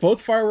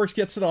 Both fireworks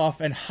get set off,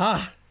 and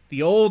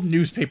the old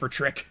newspaper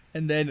trick.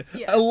 And then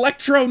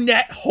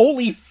Electronet,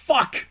 holy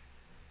fuck!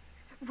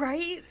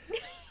 Right?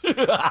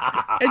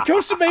 And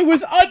Kosume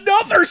with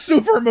another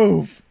super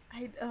move!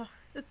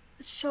 The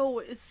show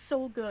is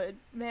so good,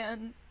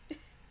 man.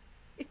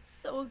 It's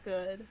so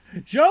good.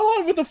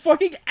 Jalan with a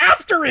fucking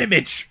after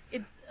image!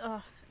 Man,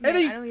 and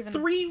I don't even...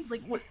 three...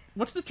 Like,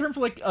 what's the term for,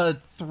 like,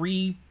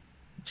 three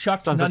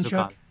chucks, Sunsetsukan.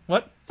 nunchuck?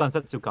 What?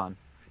 Sunsetsukan.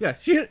 Yeah,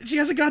 she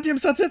has a goddamn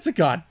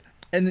Sunsetsukan.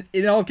 And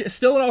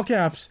still in all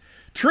caps,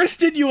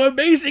 Tristan, you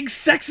amazing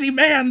sexy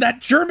man, that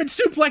German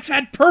suplex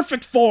had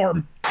perfect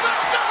form!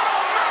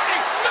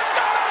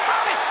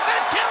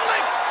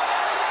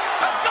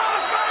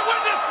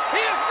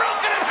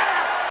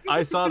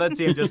 I saw that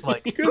scene just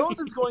like,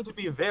 Rosen's going to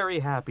be very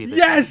happy.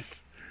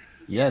 Yes!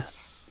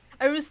 Yes.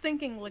 I was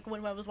thinking, like,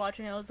 when I was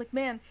watching, I was like,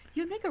 man,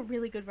 you'd make a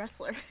really good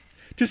wrestler.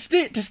 To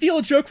steal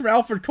a joke from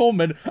Alfred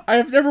Coleman, I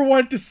have never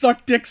wanted to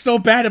suck dick so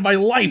bad in my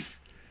life!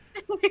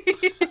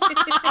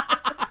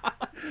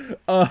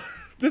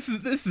 This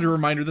is a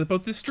reminder that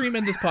both this stream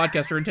and this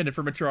podcast are intended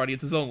for mature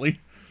audiences only.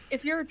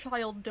 If you're a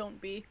child,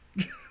 don't be.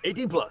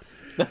 18 plus.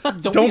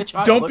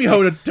 Don't be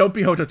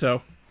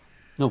Hototo.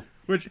 No.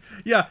 Which,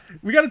 yeah,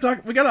 we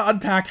gotta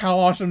unpack how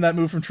awesome that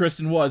move from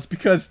Tristan was,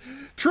 because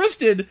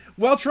Tristan,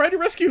 while trying to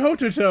rescue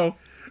Hototo,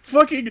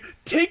 fucking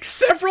takes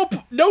several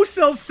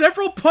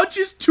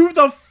punches to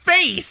the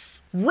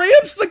face,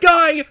 rams the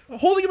guy,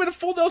 holding him in a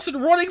full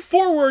Nelson, running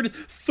forward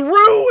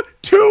through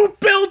 2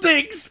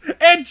 buildings,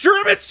 and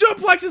German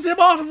suplexes him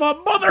off of a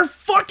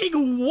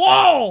motherfucking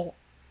wall!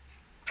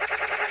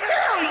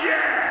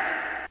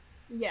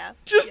 Yeah.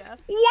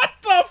 What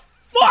the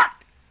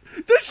fuck?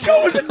 This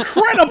show is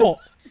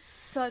incredible.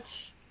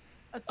 Such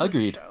a good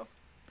Agreed. show.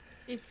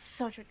 It's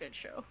such a good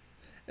show.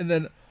 And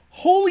then,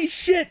 holy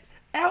shit,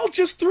 Al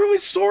just threw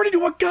his sword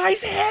into a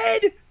guy's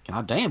head.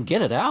 God damn,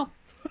 get it out.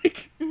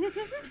 Like,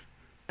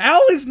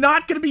 Al is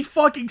not going to be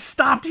fucking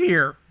stopped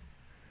here.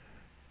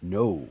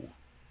 No.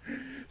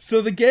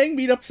 So the gang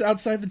meet up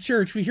outside the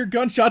church. We hear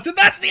gunshots, and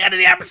that's the end of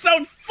the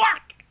episode.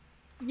 Fuck.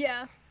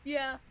 Yeah.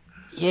 Yeah.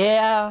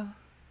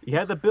 You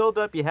had the build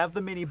up, you have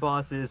the mini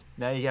bosses,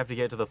 now you have to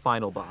get to the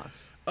final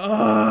boss.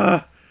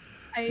 I'm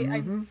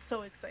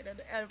so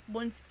excited.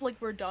 Once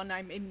we're done,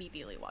 I'm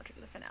immediately watching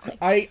the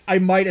finale. I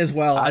might as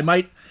well. I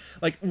might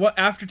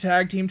after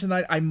tag team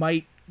tonight. I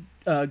might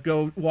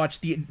go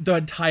watch the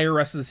entire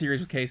rest of the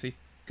series with Casey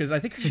because I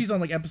think she's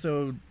on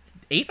episode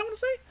 8. I want to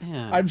say.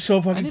 Yeah. I'm so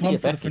I fucking need to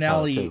pumped get for the back to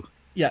Call finale. too.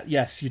 Yeah.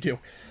 Yes, you do.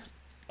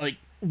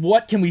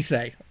 What can we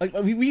say?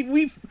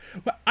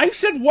 I've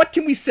said what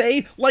can we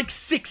say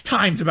 6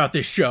 times about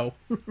this show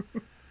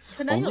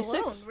Tonight Only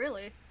alone, 6?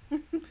 really.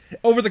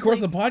 over the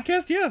course of the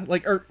podcast. Yeah,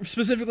 or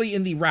specifically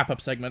in the wrap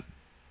up segment.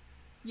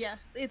 Yeah,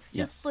 it's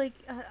Yes. just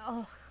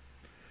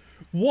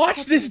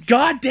Watch this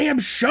goddamn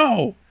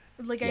show.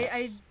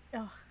 Yes.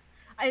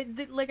 I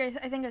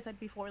think I said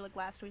before,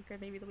 last week or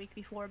maybe the week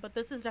before, but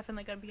this is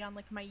definitely gonna be on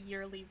my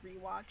yearly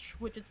rewatch,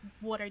 which is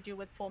what I do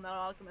with Full Metal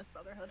Alchemist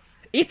Brotherhood.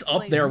 It's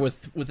up there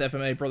with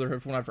FMA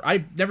Brotherhood.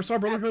 I never saw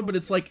Brotherhood, but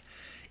it's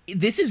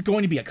this is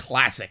going to be a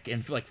classic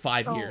in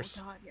 5 years.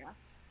 Oh god, yeah.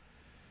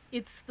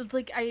 It's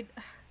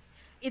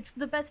it's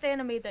the best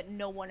anime that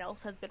no one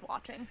else has been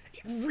watching.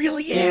 It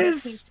really It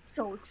makes me is.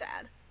 so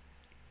sad.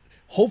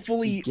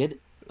 Hopefully, I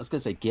was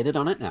gonna say, get it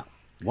on it now,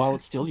 while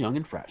it's still young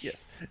and fresh.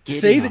 yes.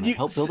 Get Say in that on you it.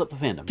 Help build up the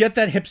fandom. get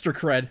that hipster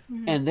cred.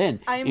 And then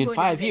I am in going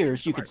to 5 be years,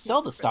 making you could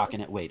sell the smart stock for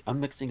in this. it. Wait,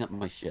 I'm mixing up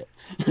my shit.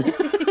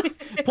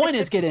 Point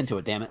is, get into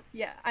it. Damn it.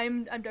 Yeah,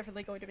 I'm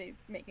definitely going to be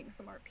making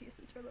some art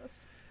pieces for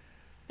this.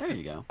 There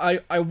you go.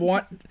 I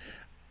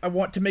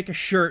want to make a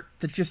shirt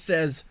that just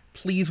says,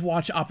 "Please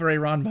watch Opere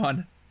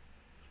Ranban."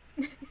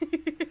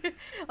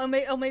 I'll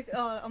make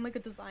a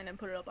design and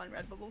put it up on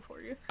Redbubble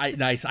for you.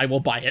 Nice. I will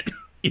buy it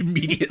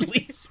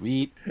immediately.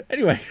 Sweet.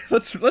 Anyway,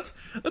 let's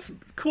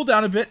cool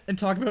down a bit and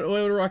talk about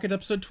Oil Rocket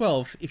episode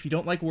 12. If you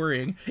don't like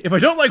worrying, if I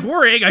don't like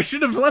worrying, I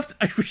should have left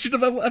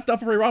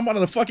Opere Ranban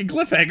on a fucking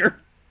cliffhanger.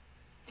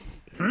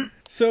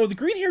 So the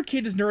green-haired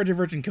kid is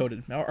neurodivergent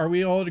coded. Now, are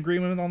we all in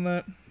agreement on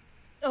that?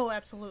 Oh,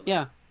 absolutely.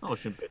 Yeah. Oh,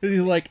 shouldn't be.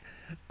 He's like,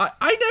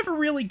 I never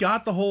really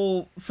got the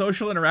whole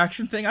social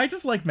interaction thing. I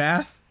just like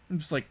math. I'm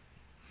just like,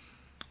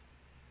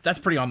 that's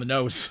pretty on the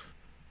nose.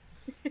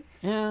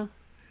 Yeah.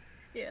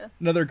 Yeah.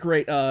 Another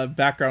great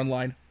background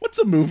line. What's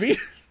a movie?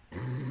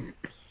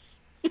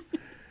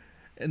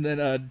 And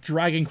then a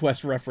Dragon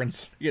Quest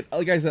reference. Yeah,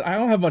 like I said, I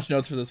don't have much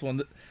notes for this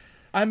one.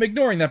 I'm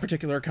ignoring that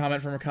particular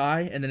comment from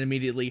Akai, and then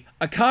immediately,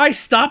 Akai,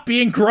 stop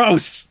being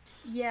gross!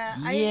 Yeah.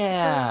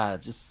 Yeah.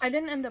 So Just I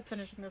didn't end up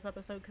finishing this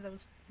episode because I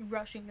was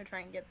rushing to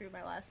try and get through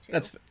my last 2.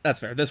 That's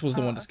fair. This was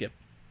the one to skip,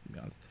 to be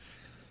honest.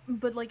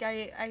 But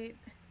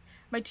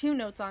my 2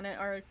 notes on it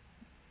are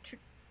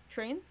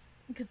trains,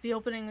 because the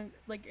opening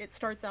it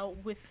starts out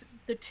with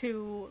the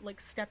 2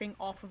 stepping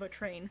off of a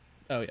train.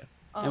 Oh, yeah.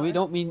 and we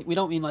don't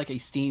mean like a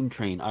steam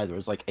train either.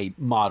 It's like a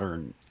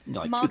modern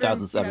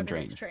 2007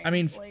 train. I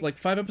mean,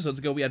 5 episodes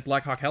ago, we had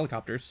Black Hawk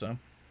helicopters, so.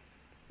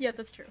 Yeah,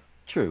 that's true.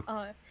 True.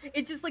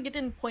 It just it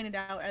didn't point it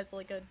out as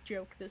a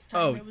joke this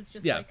time. Oh, it was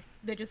just yeah.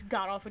 they just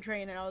got off a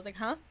train and I was like,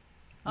 huh?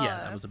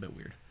 Yeah, that was a bit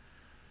weird.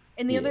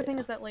 And the other thing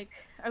is that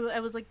I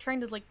was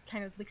trying to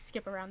kind of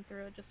skip around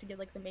through it just to get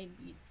the main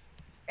beats.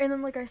 And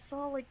then I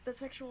saw the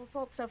sexual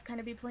assault stuff kind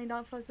of be played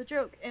off as a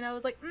joke, and I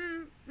was like,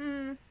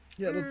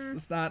 Yeah,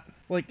 that's not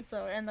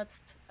So, and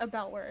that's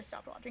about where I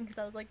stopped watching because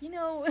I was like, I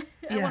Yeah,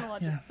 want to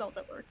watch yeah. this cells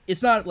at work.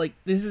 It's not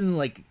this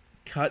isn't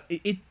cut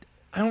it.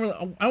 I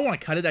don't want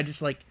to cut it. I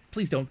just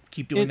please don't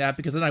keep doing that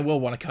because then I will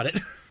want to cut it.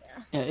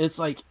 Yeah, it's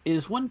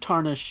is one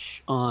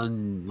tarnish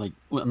on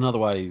an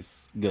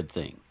otherwise good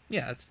thing.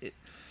 Yeah, it's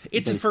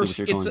Basically a first.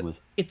 what you're going with.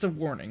 It's a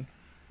warning.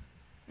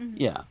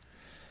 Yeah.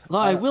 Though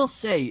I will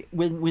say,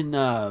 when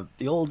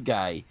the old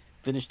guy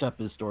finished up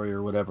his story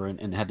or whatever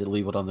and had to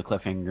leave it on the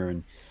cliffhanger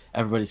and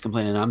everybody's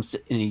complaining, and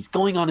he's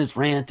going on his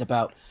rant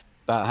about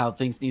how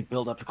things need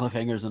build up to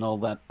cliffhangers and all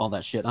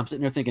that shit. I'm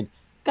sitting there thinking,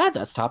 God,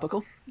 that's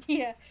topical.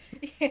 Yeah.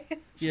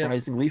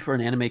 Surprisingly, for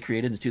an anime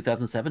created in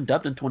 2007,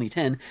 dubbed in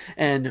 2010,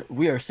 and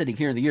we are sitting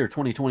here in the year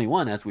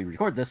 2021 as we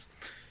record this,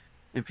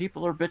 and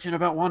people are bitching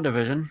about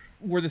WandaVision.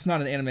 Were this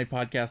not an anime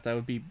podcast, I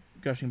would be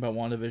gushing about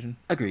WandaVision.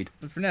 Agreed.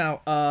 But for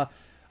now,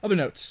 other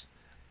notes.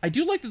 I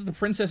do like that the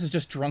princess is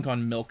just drunk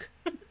on milk.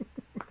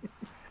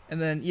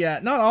 And then, yeah,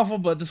 not awful,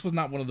 but this was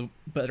not one of the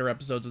better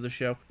episodes of the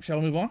show. Shall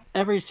we move on?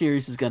 Every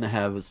series is going to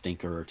have a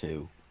stinker or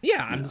two.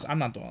 Yeah, I'm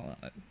not dwelling on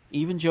it.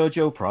 Even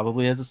JoJo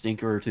probably has a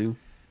stinker or two.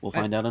 We'll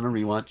find out on a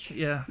rewatch.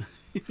 Yeah.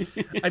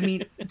 I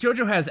mean,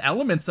 JoJo has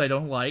elements I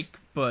don't like,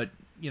 but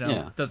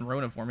doesn't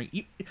ruin it for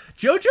me.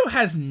 JoJo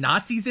has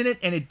Nazis in it,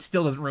 and it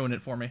still doesn't ruin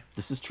it for me.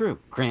 This is true.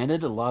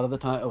 Granted, a lot of the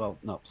time. Well,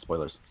 no,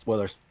 spoilers.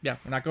 Yeah,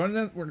 we're not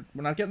going. We're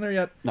not getting there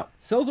yet. No.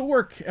 Cells at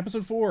Work,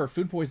 episode 4,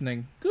 food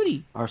poisoning.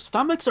 Goody. Our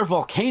stomachs are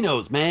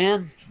volcanoes,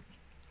 man.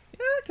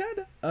 Yeah,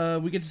 kinda.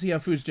 We get to see how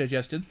food's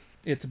digested.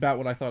 It's about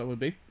what I thought it would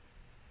be.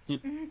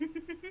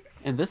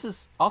 And this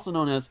is also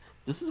known as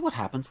this is what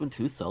happens when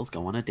two cells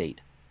go on a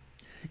date.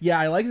 Yeah,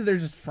 I like that they're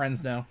just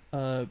friends now.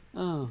 There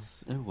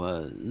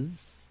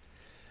was.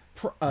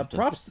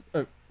 Props.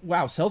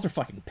 Wow, cells are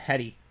fucking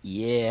petty.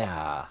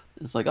 Yeah.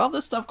 It's like all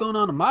this stuff going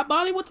on in my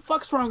body. What the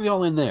fuck's wrong with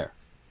y'all in there?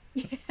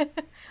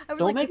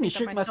 Don't make me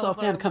shrink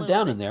myself down and come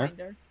down in there.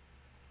 Kinder.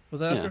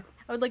 Was that Esther?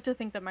 I would like to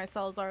think that my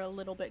cells are a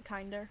little bit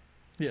kinder.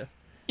 Yeah.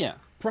 Yeah.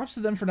 Props to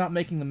them for not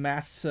making the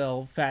masked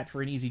cell fat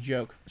for an easy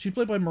joke. She's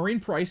played by Maureen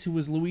Price, who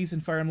was Louise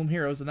in Fire Emblem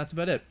Heroes, and that's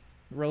about it.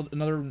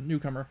 Another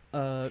newcomer.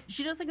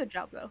 She does a good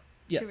job, though.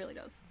 Yes. She really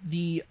does.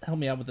 Help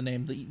me out with the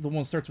name. The one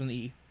that starts with an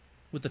E,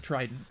 with the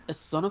trident.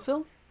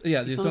 Eosinophil?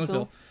 Yeah, the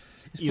Eosinophil.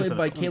 It's played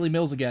by Kaylee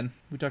Mills again.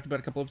 We talked about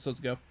it a couple episodes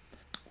ago.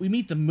 We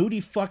meet the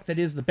moody fuck that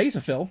is the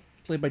Basophil,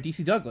 played by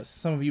DC Douglas.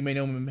 Some of you may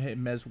know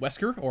him as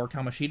Wesker or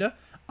Kamoshida.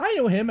 I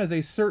know him as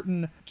a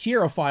certain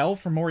Chierophile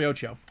from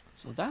Moriocho.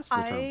 So that's the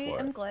term for it. I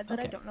am glad that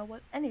I don't know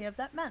what any of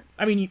that meant.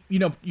 I mean, you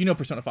know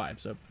Persona 5,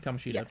 so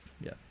Kamoshida. Yes.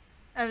 Yeah.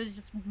 I was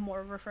just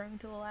more referring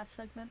to the last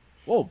segment.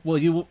 Oh well,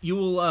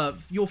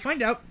 you'll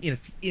find out in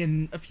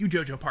a few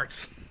JoJo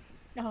parts.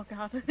 Oh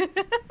god.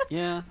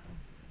 Yeah.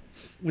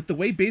 With the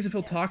way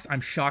Basophil talks,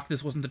 I'm shocked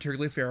this wasn't the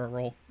Tagliaferro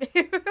role.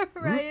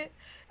 Right.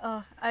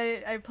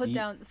 I put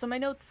down so my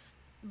notes.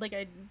 Like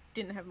I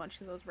didn't have much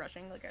because I was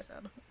rushing. Like I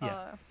said.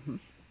 Yeah.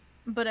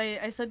 But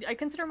I said I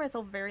consider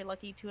myself very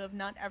lucky to have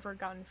not ever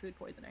gotten food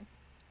poisoning,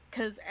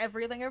 because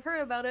everything I've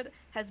heard about it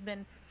has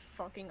been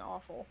fucking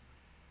awful.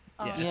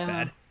 Yeah, it's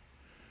bad.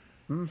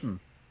 Mm-hmm.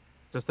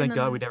 Just thank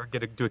God we never get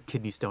to do a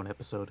kidney stone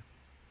episode.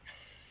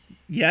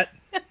 Yet.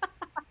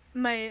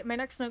 My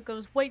next note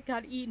goes, White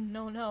got eaten,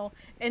 no.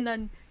 And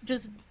then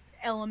just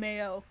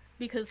LMAO,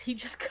 because he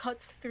just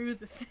cuts through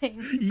the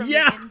thing from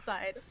the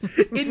inside.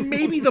 It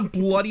may be the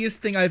bloodiest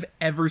thing I've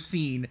ever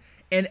seen.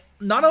 And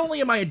not only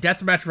am I a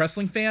deathmatch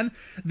wrestling fan,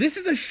 this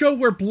is a show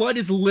where blood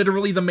is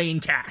literally the main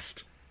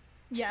cast.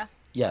 Yeah.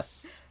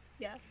 Yes.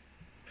 Yeah.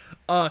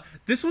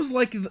 This was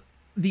like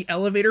the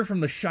elevator from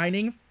The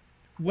Shining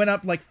went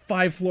up like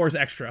 5 floors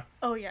extra.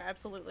 Oh yeah,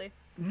 absolutely.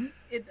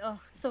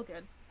 So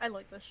good. I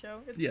like this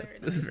show. It's Yes,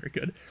 very this is nice. very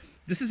good.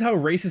 This is how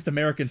racist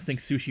Americans think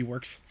sushi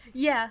works.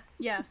 Yeah.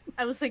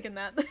 I was thinking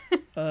that.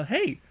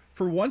 Hey,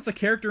 for once a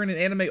character in an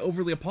anime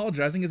overly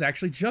apologizing is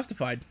actually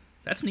justified.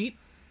 That's neat.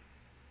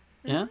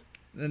 Yeah.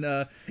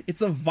 And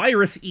it's a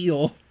virus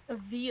eel. A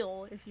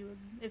veal, if you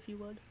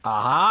would.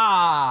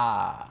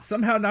 Aha!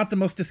 Somehow not the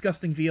most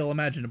disgusting veal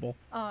imaginable.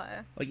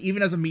 Like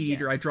even as a meat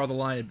eater, I draw the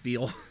line at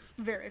veal.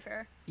 Very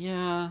fair.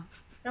 Yeah.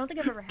 I don't think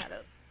I've ever had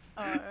it.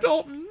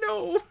 Don't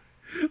know.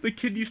 The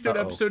Kidney Stone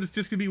Uh-oh. episode is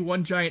just gonna be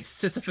one giant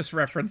Sisyphus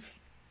reference.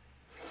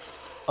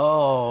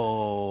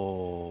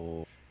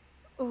 Oh.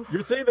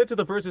 You're saying that to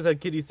the person who's had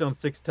kidney stone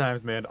 6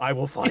 times, man. I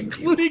will find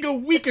Including a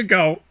week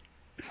ago.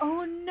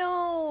 Oh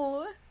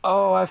no.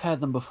 Oh, I've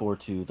had them before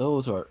too.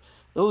 Those are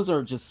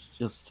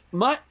just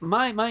my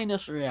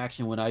initial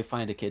reaction when I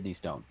find a kidney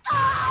stone.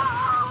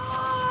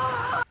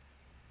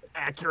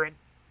 Accurate.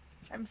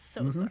 I'm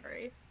so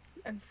sorry.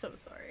 I'm so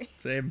sorry.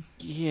 Same.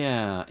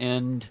 Yeah,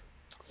 and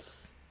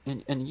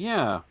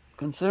yeah,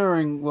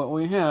 considering what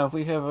we have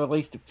at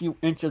least a few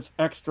inches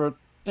extra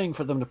thing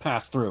for them to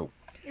pass through.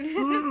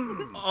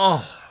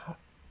 Oh.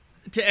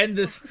 To end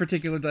this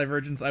particular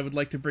divergence, I would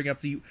like to bring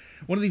up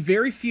one of the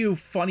very few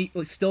funny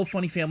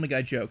Family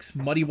Guy jokes: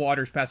 Muddy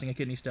Waters passing a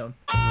kidney stone.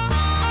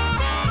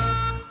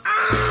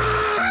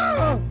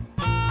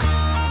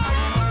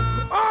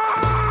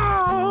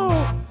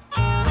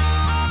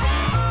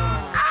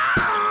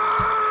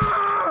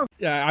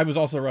 Yeah, I was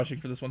also rushing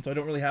for this one, so I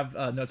don't really have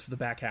notes for the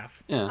back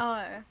half.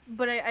 Yeah.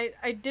 But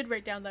I did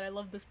write down that I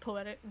love this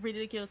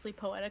ridiculously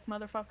poetic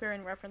motherfucker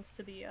in reference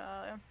to the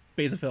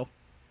Basophil.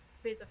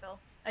 Basophil.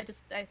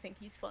 I think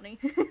he's funny.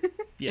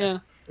 Yeah.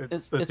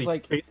 Let's It's see.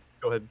 like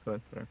Go ahead.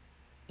 Sorry.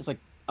 it's like,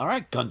 all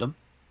right, Gundam.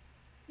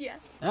 Yeah.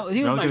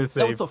 He was I'm gonna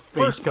say that was the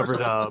face first covered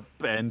person- up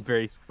and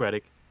very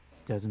sweaty.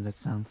 Doesn't that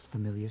sound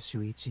familiar,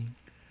 Shuichi?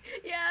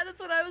 Yeah,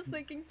 that's what I was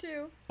thinking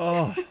too.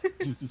 Oh.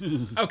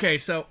 Okay,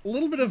 so a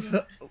little bit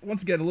of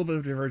once again a little bit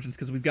of divergence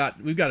because we've got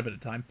a bit of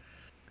time.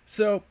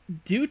 So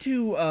due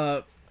to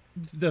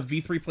the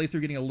V3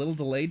 playthrough getting a little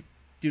delayed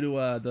due to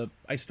the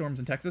ice storms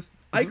in Texas,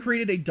 I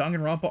created a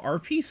Danganronpa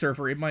RP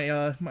server in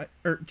my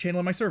channel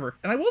on my server,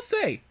 and I will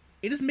say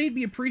it has made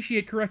me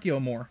appreciate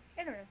Korekio more.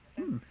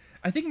 Interesting.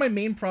 I think my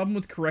main problem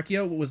with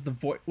Korekio was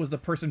the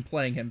person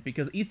playing him,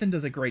 because Ethan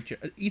does a great job.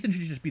 Ethan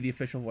should just be the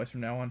official voice from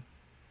now on.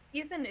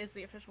 Ethan is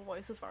the official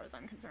voice as far as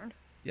I'm concerned.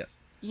 Yes.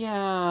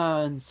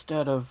 Yeah,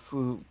 instead of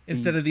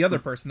the other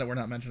person that we're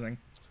not mentioning.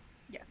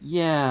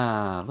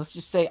 Yeah, let's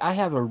just say I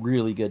have a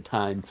really good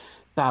time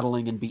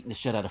battling and beating the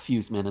shit out of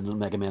Fuse Man in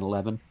Mega Man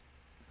 11.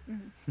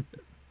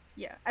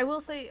 Yeah, I will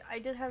say I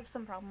did have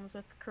some problems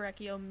with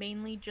Korekio,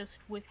 mainly just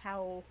with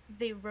how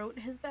they wrote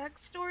his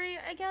backstory,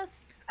 I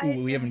guess.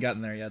 Ooh, we haven't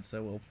gotten there yet,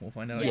 so we'll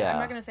find out. Yeah, I'm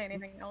not going to say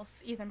anything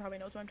else. Ethan probably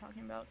knows what I'm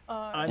talking about.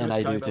 And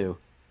I do too.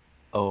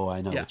 Oh,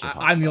 I know what you're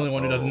talking about. I'm the only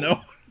one who doesn't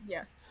know.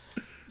 Yeah.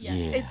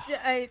 Yeah.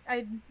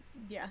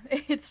 Yeah,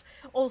 it's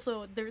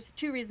also, there's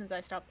two reasons I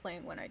stopped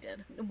playing when I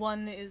did.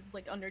 One is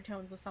like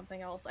undertones of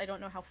something else. I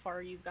don't know how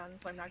far you've gotten,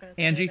 so I'm not going to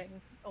say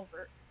anything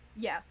over.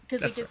 Yeah,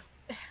 because it gets.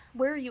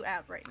 Where are you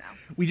at right now?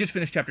 We just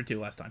finished chapter 2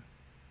 last time.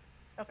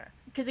 Okay,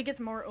 because it gets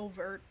more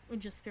overt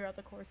just throughout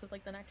the course of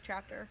like the next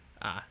chapter.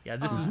 Yeah.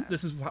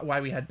 This is why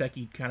we had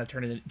Becky kind of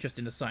turn it just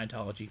into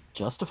Scientology.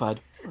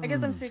 Justified. I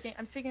guess I'm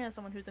speaking as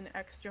someone who's an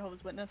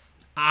ex-Jehovah's Witness.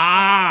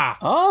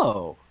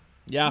 Oh.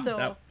 Yeah.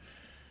 So,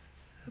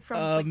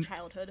 from like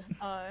childhood.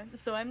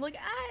 So I'm like,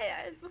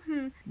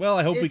 Well,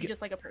 I hope it's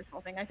just like a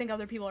personal thing. I think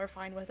other people are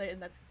fine with it,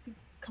 and that's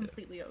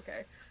completely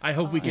okay. I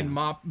hope we can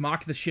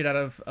mock the shit out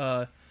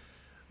of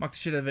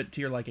it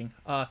to your liking.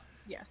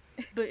 Yeah,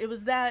 but it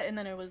was that, and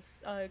then it was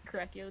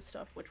Korekio's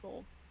stuff, which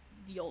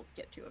you'll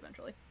get to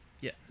eventually.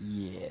 Yeah.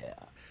 Yeah.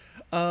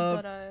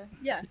 But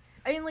yeah,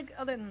 I mean, like,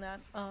 other than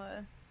that,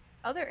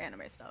 other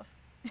anime stuff.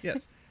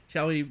 Yes.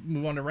 Shall we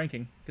move on to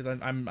ranking? Because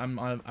I'm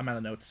out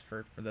of notes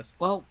for this.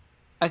 Well,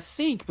 I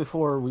think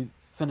before we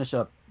finish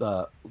up,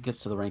 get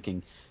to the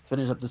ranking,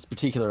 finish up this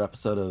particular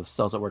episode of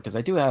Cells at Work, because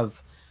I do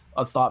have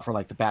a thought for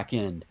like the back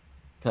end,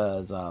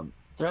 because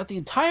throughout the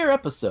entire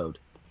episode,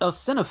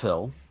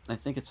 Cinephil, I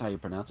think it's how you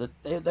pronounce it,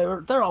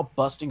 they're all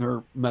busting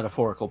her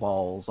metaphorical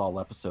balls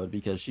all episode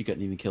because she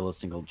couldn't even kill a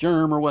single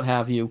germ or what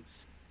have you.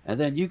 And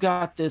then you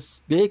got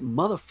this big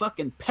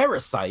motherfucking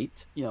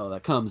parasite,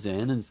 that comes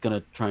in and it's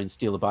going to try and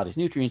steal the body's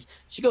nutrients.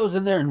 She goes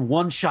in there and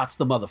one-shots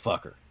the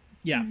motherfucker.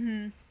 Yeah.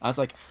 Mm-hmm. I was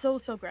like... So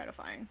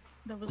gratifying.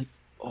 That was... Like,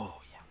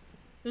 oh, yeah.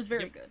 It was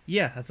very good.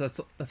 Yeah, that's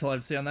all I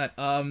have to say on that.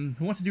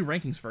 Who wants to do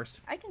rankings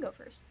first? I can go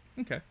first.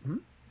 Okay. Mm-hmm.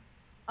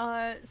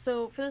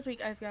 So for this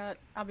week, I've got,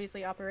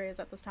 obviously, Appare is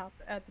at the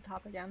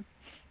top again.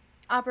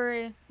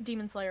 Appare,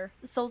 Demon Slayer,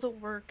 Cells at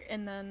Work,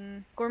 and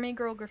then Gourmet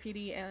Girl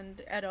Graffiti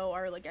and Edo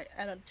are like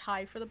at a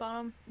tie for the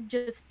bottom.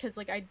 Just because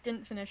like I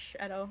didn't finish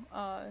Edo,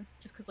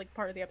 just because like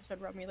part of the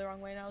episode rubbed me the wrong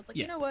way, and I was like,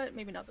 you know what,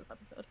 maybe not this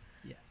episode.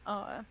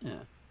 Yeah. Yeah.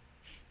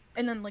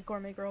 And then like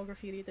Gourmet Girl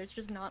Graffiti, there's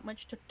just not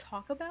much to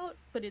talk about,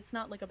 but it's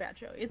not like a bad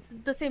show. It's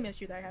the same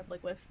issue that I have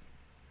like with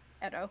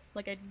Edo.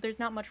 Like there's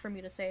not much for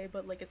me to say,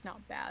 but like it's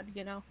not bad,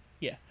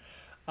 Yeah.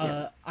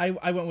 I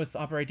went with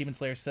Appare, Demon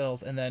Slayer,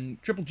 Cells, and then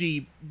Triple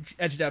G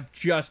edged up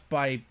just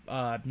by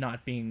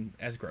not being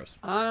as gross.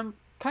 Kind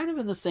of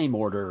in the same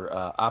order.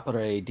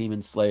 Appare,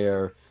 Demon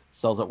Slayer,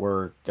 Cells at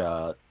Work,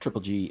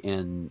 Triple G,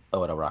 and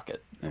Oedo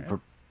Rocket. Right.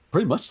 For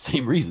pretty much the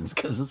same reasons,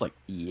 because it's like,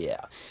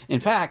 yeah. In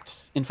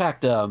fact,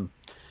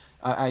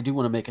 I do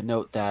want to make a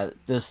note that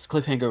this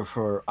cliffhanger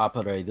for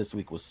Appare this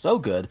week was so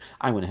good,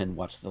 I went ahead and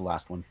watched the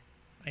last one.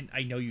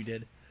 I know you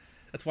did.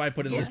 That's why I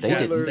put it in the They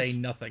chat didn't. say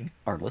nothing.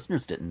 Our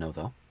listeners didn't know,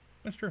 though.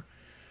 That's true.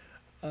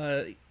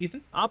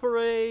 Ethan?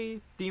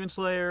 Appare, Demon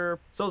Slayer,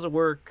 Cells at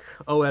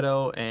Work,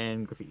 Oedo,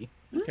 and Graffiti.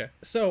 Okay.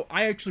 So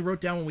I actually wrote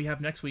down what we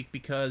have next week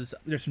because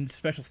there's some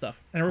special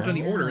stuff. And I wrote down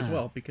the order as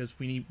well because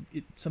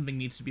something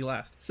needs to be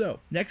last. So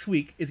next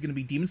week is going to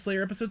be Demon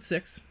Slayer episode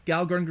 6,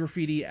 Galgarn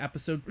Graffiti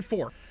episode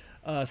 4,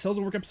 Cells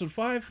at Work episode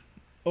 5,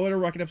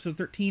 Oedo Rocket episode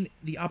 13,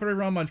 the Appare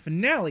Ranman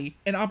finale,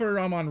 an Appare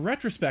Ranman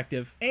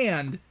retrospective,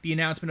 and the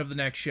announcement of the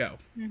next show.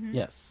 Mm-hmm.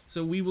 Yes.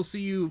 So we will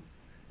see you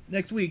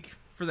next week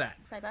for that.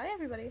 Bye-bye,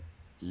 everybody.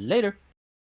 Later.